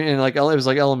then, it was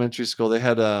like elementary school. They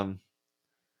had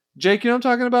Jake, you know what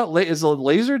I'm talking about? Is it a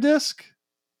laser disc?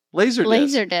 Laser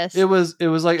disc. It was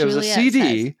like it was a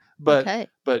CD, but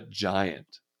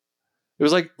giant. It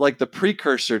was like the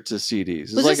precursor to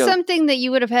CDs. Was this something that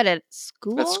you would have had at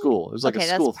school? At school. It was like a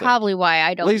school that's probably why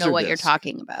I don't know what you're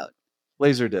talking about.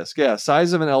 Laser disc, yeah,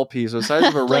 size of an LP, so the size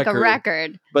of a record. Like a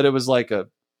record. But it was like a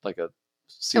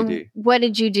CD. And what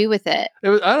did you do with it? It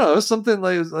was, I don't know, it was something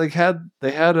they had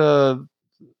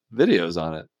videos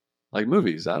on it, like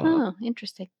movies. I don't know. Oh,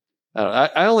 interesting.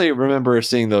 I only remember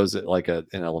seeing those at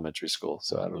in elementary school,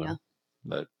 so I don't know.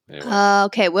 But anyway.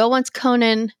 Okay, Will wants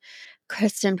Conan.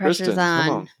 Kristen, pressure's on.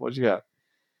 Come on. What you got?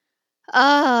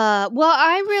 Well,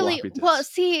 I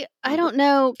don't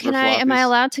know. Am I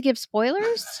allowed to give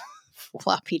spoilers?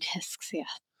 Floppy disks, yeah.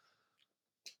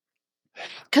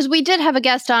 Because we did have a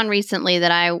guest on recently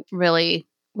that I really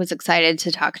was excited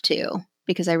to talk to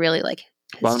because I really like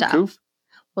his stuff. Koof?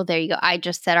 Well, there you go. I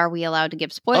just said, are we allowed to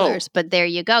give spoilers? But there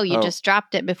you go. You just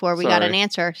dropped it before we got an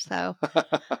answer. So,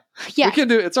 yeah. We can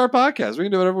do it's our podcast. We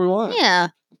can do whatever we want. Yeah.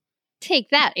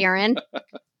 Take that, Aaron.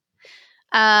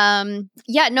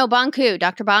 Bonku,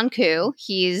 Dr. Bonku.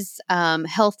 He's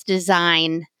health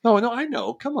design. No, I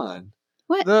know. Come on.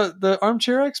 What? The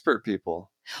armchair expert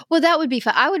people. Well, that would be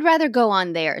fun. I would rather go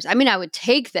on theirs. I mean, I would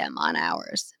take them on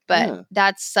ours, but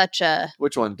that's such a...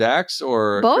 Which one, Dax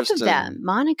or both Kristen? of them.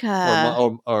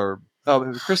 Monica.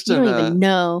 Kristen. You don't even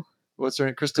know. What's her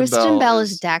name? Kristen Bell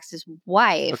is Dax's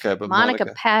wife. Okay, but Monica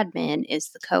Padman is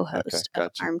the co-host of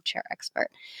gotcha. Armchair Expert.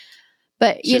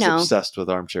 But, She's obsessed with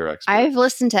Armchair Expert. I've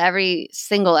listened to every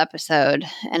single episode,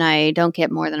 and I don't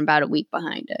get more than about a week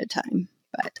behind at a time.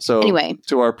 But anyway.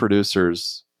 To our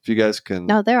producers, if you guys can...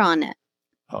 No, they're on it.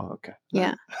 Oh, okay.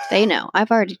 Yeah, they know.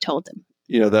 I've already told them.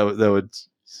 That would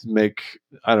make,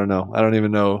 I don't know. I don't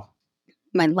even know.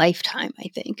 My lifetime, I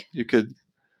think. You could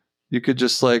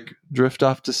just like drift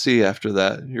off to sea after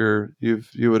that.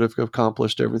 You would have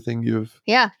accomplished everything you've...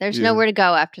 Yeah, there's nowhere to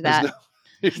go after that.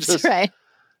 That's right.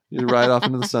 You ride off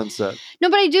into the sunset. No,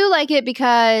 but I do like it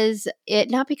because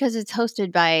not because it's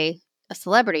hosted by a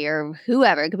celebrity or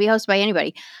whoever. It could be hosted by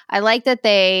anybody. I like that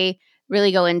they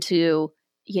really go into,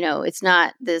 it's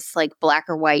not this like black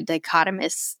or white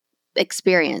dichotomous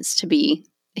experience to be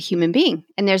a human being.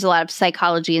 And there's a lot of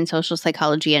psychology and social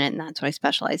psychology in it, and that's what I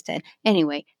specialized in.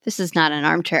 Anyway, this is not an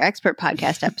Armchair Expert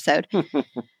podcast episode.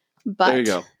 But there you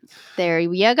go. There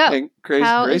you go. And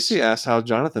Gracie asked how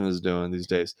Jonathan is doing these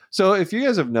days. So if you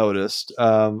guys have noticed,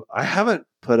 I haven't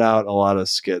put out a lot of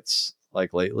skits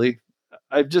like lately.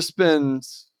 I've just been,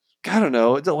 I don't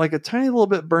know, like a tiny little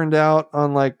bit burned out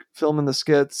on like filming the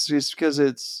skits just because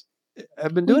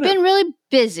I've been doing You've been really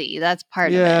busy. That's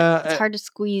part of it. It's hard to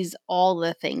squeeze all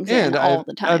the things in all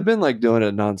the time. I've been like doing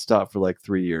it nonstop for like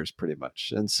 3 years pretty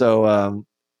much. And so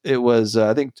it was,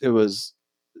 I think it was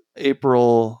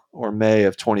April or May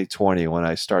of 2020 when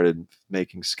I started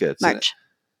making skits.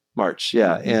 March,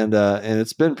 yeah. Mm-hmm. And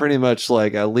it's been pretty much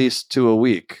like at least 2 a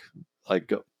week,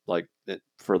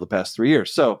 for the past 3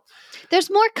 years. So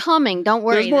there's more coming. Don't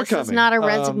worry. This is not a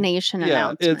resignation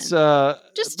announcement. It's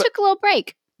just took a little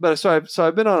break. But so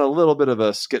I've been on a little bit of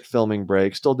a skit filming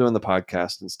break, still doing the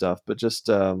podcast and stuff, but just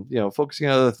focusing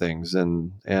on other things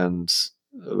and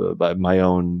by my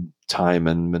own time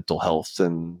and mental health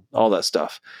and all that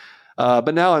stuff.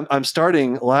 But now I'm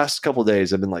starting. Last couple of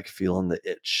days, I've been like feeling the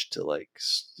itch to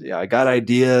I got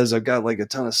ideas. I've got like a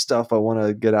ton of stuff I want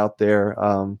to get out there.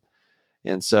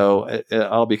 And so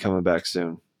I'll be coming back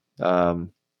soon.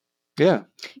 Yeah.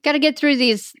 Got to get through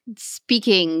these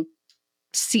speaking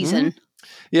season. Mm-hmm.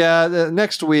 Yeah. The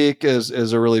next week is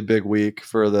a really big week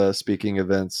for the speaking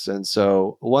events. And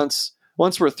so once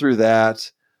we're through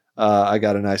that, I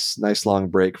got a nice long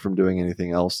break from doing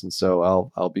anything else. And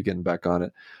so I'll be getting back on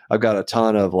it. I've got a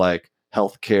ton of like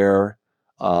healthcare,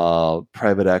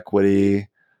 private equity,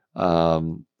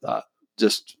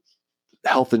 just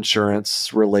health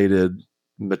insurance related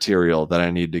material that I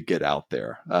need to get out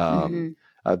there.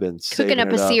 I've been cooking up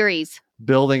a series,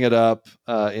 building it up,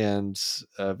 and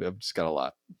I've just got a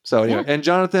lot. So anyway, and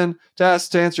Jonathan, to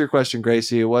answer your question,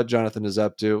 Gracie, what Jonathan is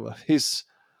up to, he's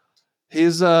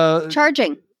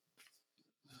charging.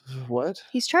 What?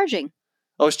 He's charging.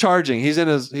 Oh, he's charging. He's in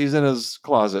his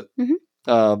closet.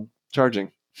 Mm-hmm.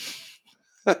 Charging.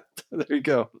 There you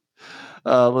go.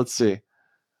 Let's see.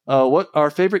 What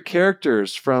are favorite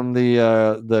characters from the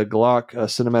Glock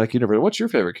cinematic universe? What's your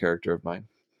favorite character of mine?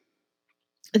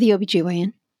 The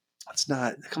OBGYN. That's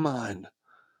not. Come on.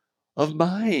 Of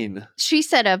mine. She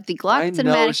said of the Glock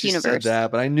cinematic universe. Said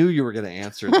that, but I knew you were going to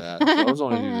answer that. So I was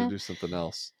wanting you to do something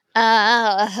else.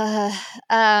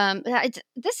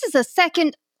 This is a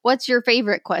second. What's your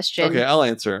favorite question? Okay, I'll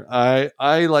answer.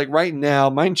 I like right now.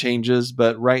 Mine changes,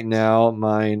 but right now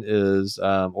mine is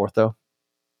Ortho.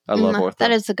 I love Ortho.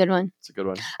 That is a good one. It's a good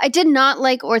one. I did not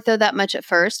like Ortho that much at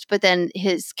first, but then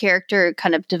his character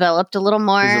kind of developed a little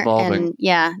more. He's evolving. And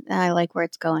yeah, I like where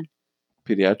it's going.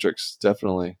 Pediatrics,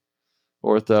 definitely.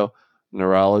 Ortho,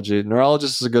 neurology.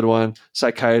 Neurologist is a good one.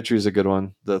 Psychiatry is a good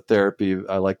one. The therapy,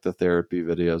 I like the therapy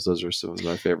videos. Those are some of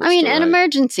my favorites. I mean, an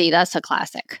emergency, that's a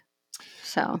classic.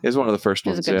 So it's one of the first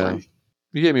ones. It's a good one.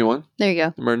 You gave me one. There you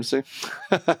go. Emergency.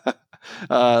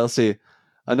 Let's see.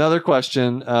 Another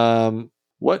question.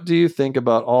 What do you think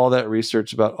about all that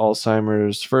research about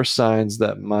Alzheimer's, first signs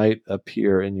that might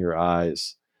appear in your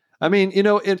eyes? I mean,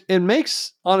 it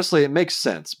makes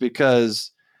sense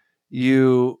because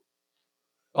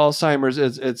Alzheimer's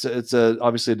it's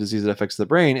obviously a disease that affects the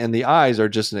brain, and the eyes are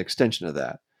just an extension of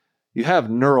that. You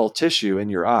have neural tissue in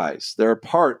your eyes. They're a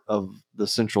part of the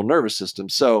central nervous system.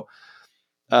 So,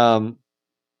 I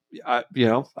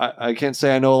can't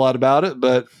say I know a lot about it,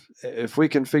 but if we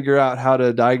can figure out how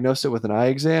to diagnose it with an eye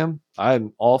exam,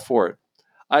 I'm all for it.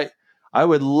 I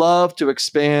would love to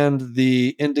expand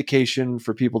the indication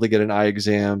for people to get an eye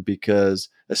exam because,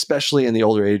 especially in the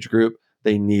older age group,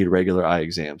 they need regular eye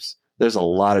exams. there's a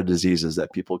lot of diseases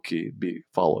that people can be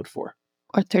followed for.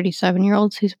 Or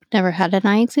 37-year-olds who's never had an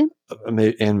eye exam. And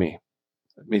me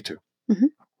too.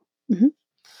 Mm-hmm. Mm-hmm.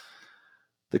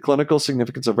 The clinical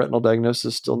significance of retinal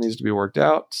diagnosis still needs to be worked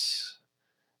out.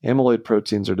 Amyloid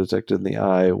proteins are detected in the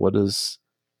eye.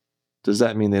 Does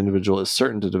that mean the individual is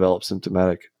certain to develop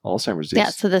symptomatic Alzheimer's disease? Yeah,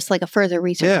 so that's like a further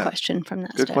research question from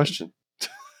that Good study. question.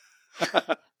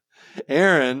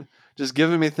 Aaron, just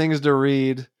giving me things to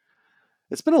read.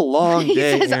 It's been a long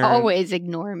day, He says, Aaron. always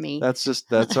ignore me.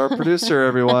 That's our producer,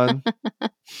 everyone.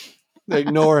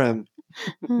 Ignore him.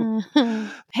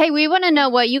 Hey, we want to know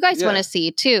what you guys want to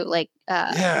see too. Like,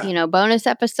 bonus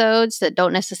episodes that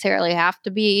don't necessarily have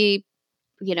to be,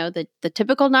 the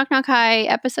typical Knock Knock High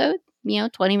episode,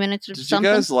 20 minutes or something. Did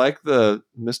you guys like the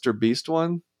Mr. Beast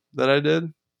one that I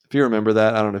did? If you remember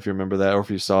that, I don't know if you remember that or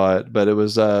if you saw it, but it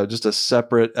was just a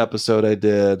separate episode I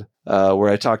did where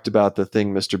I talked about the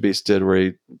thing Mr. Beast did where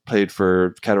he paid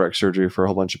for cataract surgery for a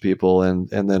whole bunch of people and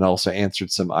then also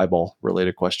answered some eyeball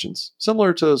related questions,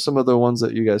 similar to some of the ones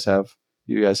that you guys have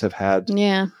had.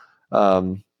 Yeah.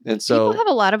 And so people have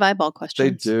a lot of eyeball questions.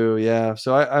 They do, yeah.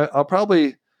 So I'll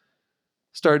probably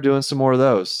start doing some more of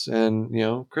those. And,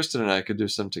 Kristen and I could do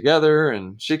some together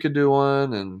and she could do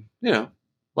one and,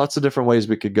 lots of different ways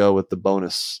we could go with the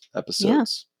bonus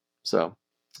episodes. Yeah. So,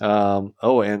 and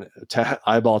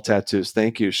eyeball tattoos.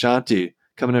 Thank you. Shanti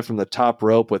coming in from the top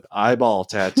rope with eyeball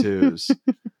tattoos.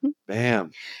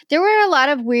 Bam. There were a lot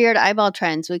of weird eyeball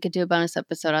trends. We could do a bonus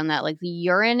episode on that, like the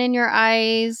urine in your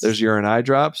eyes. There's urine eye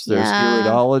drops. There's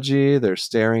iridology. There's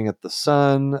staring at the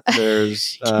sun.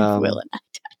 There's Will and I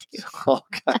tattoo. All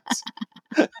kinds.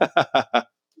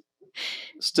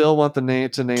 Still want the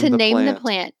name to name the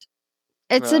plant.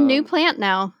 It's a new plant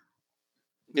now.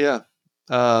 Yeah.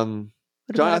 John,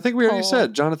 I think we already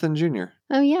said Jonathan Jr.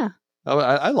 Oh yeah. Oh,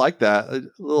 I like that. A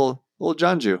little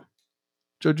Johnju.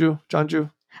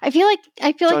 Johnju. I feel like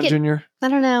John it, Jr. I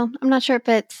don't know. I'm not sure if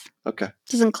it's okay.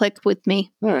 Doesn't click with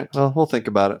me. All right. Well, we'll think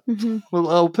about it. Mm-hmm.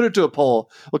 We'll put it to a poll.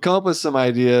 We'll come up with some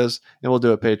ideas and we'll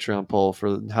do a Patreon poll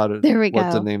for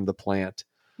what to name the plant.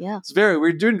 Yeah.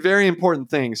 We're doing very important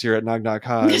things here at Knock Knock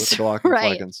High with the Glock and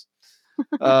Flaggins.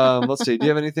 Let's see. Do you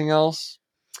have anything else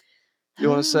you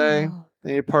want to say?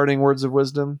 Any parting words of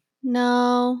wisdom?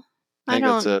 No, I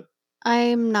don't. That's it.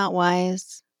 I'm not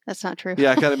wise. That's not true.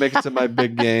 Yeah, I gotta make it to my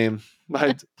big game.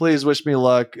 Please wish me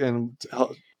luck and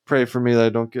pray for me that I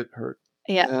don't get hurt.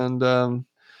 Yeah. And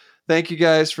thank you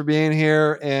guys for being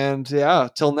here. And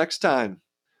till next time,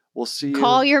 we'll see you.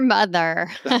 Call your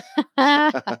mother.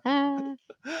 Bye,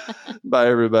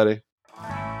 everybody.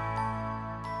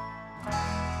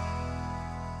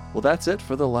 Well, that's it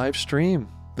for the live stream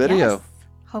video. Yes.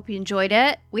 Hope you enjoyed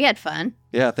it. We had fun.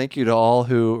 Yeah, thank you to all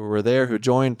who were there, who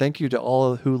joined. Thank you to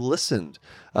all who listened.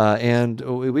 And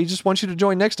we just want you to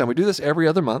join next time. We do this every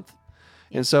other month.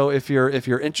 And so if you're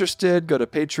interested, go to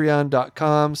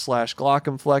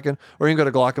patreon.com/Glockenflecken, or you can go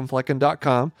to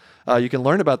glockenflecken.com. You can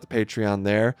learn about the Patreon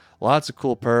there. Lots of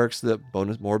cool perks,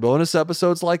 more bonus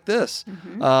episodes like this,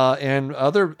 and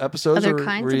other episodes other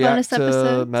kinds react of bonus to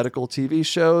episodes. Medical TV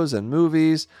shows and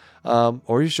movies,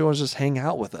 or you should want to just hang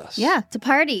out with us. Yeah, it's a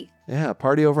party. Yeah,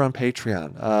 party over on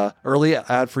Patreon. Early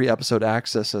ad-free episode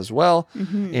access as well.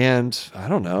 Mm-hmm. And I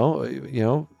don't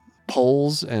know,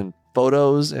 polls and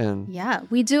photos and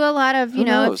we do a lot of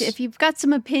if you've got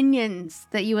some opinions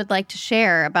that you would like to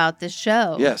share about this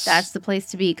show, that's the place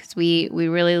to be, because we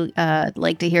really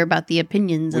like to hear about the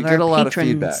opinions of our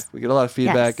patrons. We get a lot of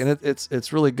feedback, and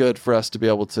it's really good for us to be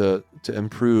able to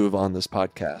improve on this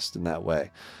podcast in that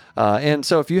way. And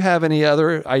so if you have any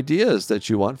other ideas that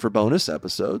you want for bonus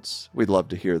episodes, we'd love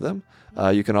to hear them.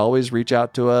 You can always reach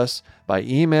out to us by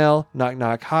email,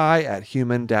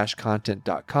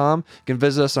 knockknockhi@human-content.com. You can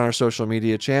visit us on our social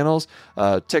media channels,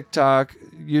 TikTok,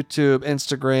 YouTube,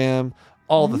 Instagram,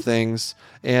 all the things,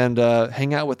 and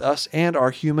hang out with us and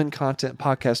our Human Content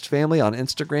Podcast family on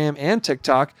Instagram and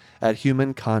TikTok at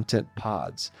Human Content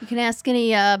Pods. You can ask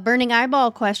any burning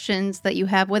eyeball questions that you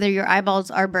have, whether your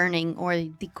eyeballs are burning or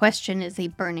the question is a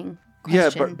burning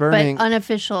question, but burning, but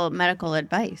unofficial medical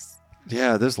advice.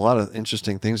 Yeah, there's a lot of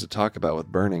interesting things to talk about with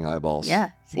burning eyeballs. Yeah.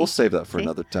 We'll save that for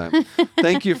another time.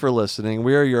 Thank you for listening.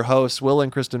 We are your hosts, Will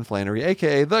and Kristen Flannery,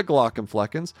 a.k.a. the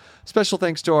Glockenfleckens. Special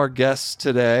thanks to our guests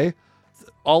today,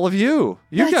 all of you.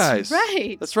 Guys.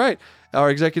 Right. That's right. Our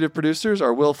executive producers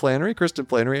are Will Flannery, Kristen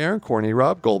Flannery, Aaron Corney,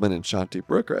 Rob Goldman, and Shanti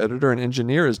Brooke. Our editor and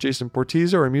engineer is Jason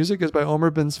Portizo. Our music is by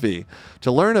Omer Ben-Zvi. To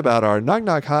learn about our Knock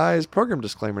Knock Highs, program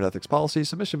disclaimer and ethics policy,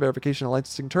 submission verification and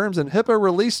licensing terms, and HIPAA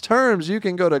release terms, you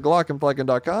can go to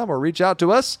glockenflecken.com or reach out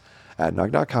to us at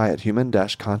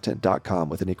knockknockhi@human-content.com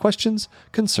with any questions,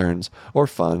 concerns, or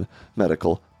fun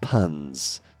medical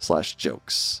puns /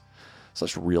 jokes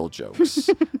 / real jokes.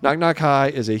 Knock Knock Hi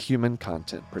is a human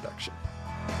content production.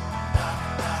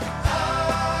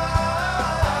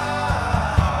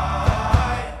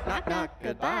 Knock, knock.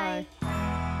 Goodbye.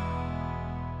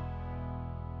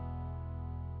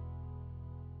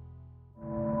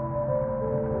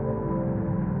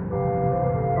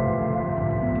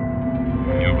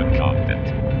 Human content.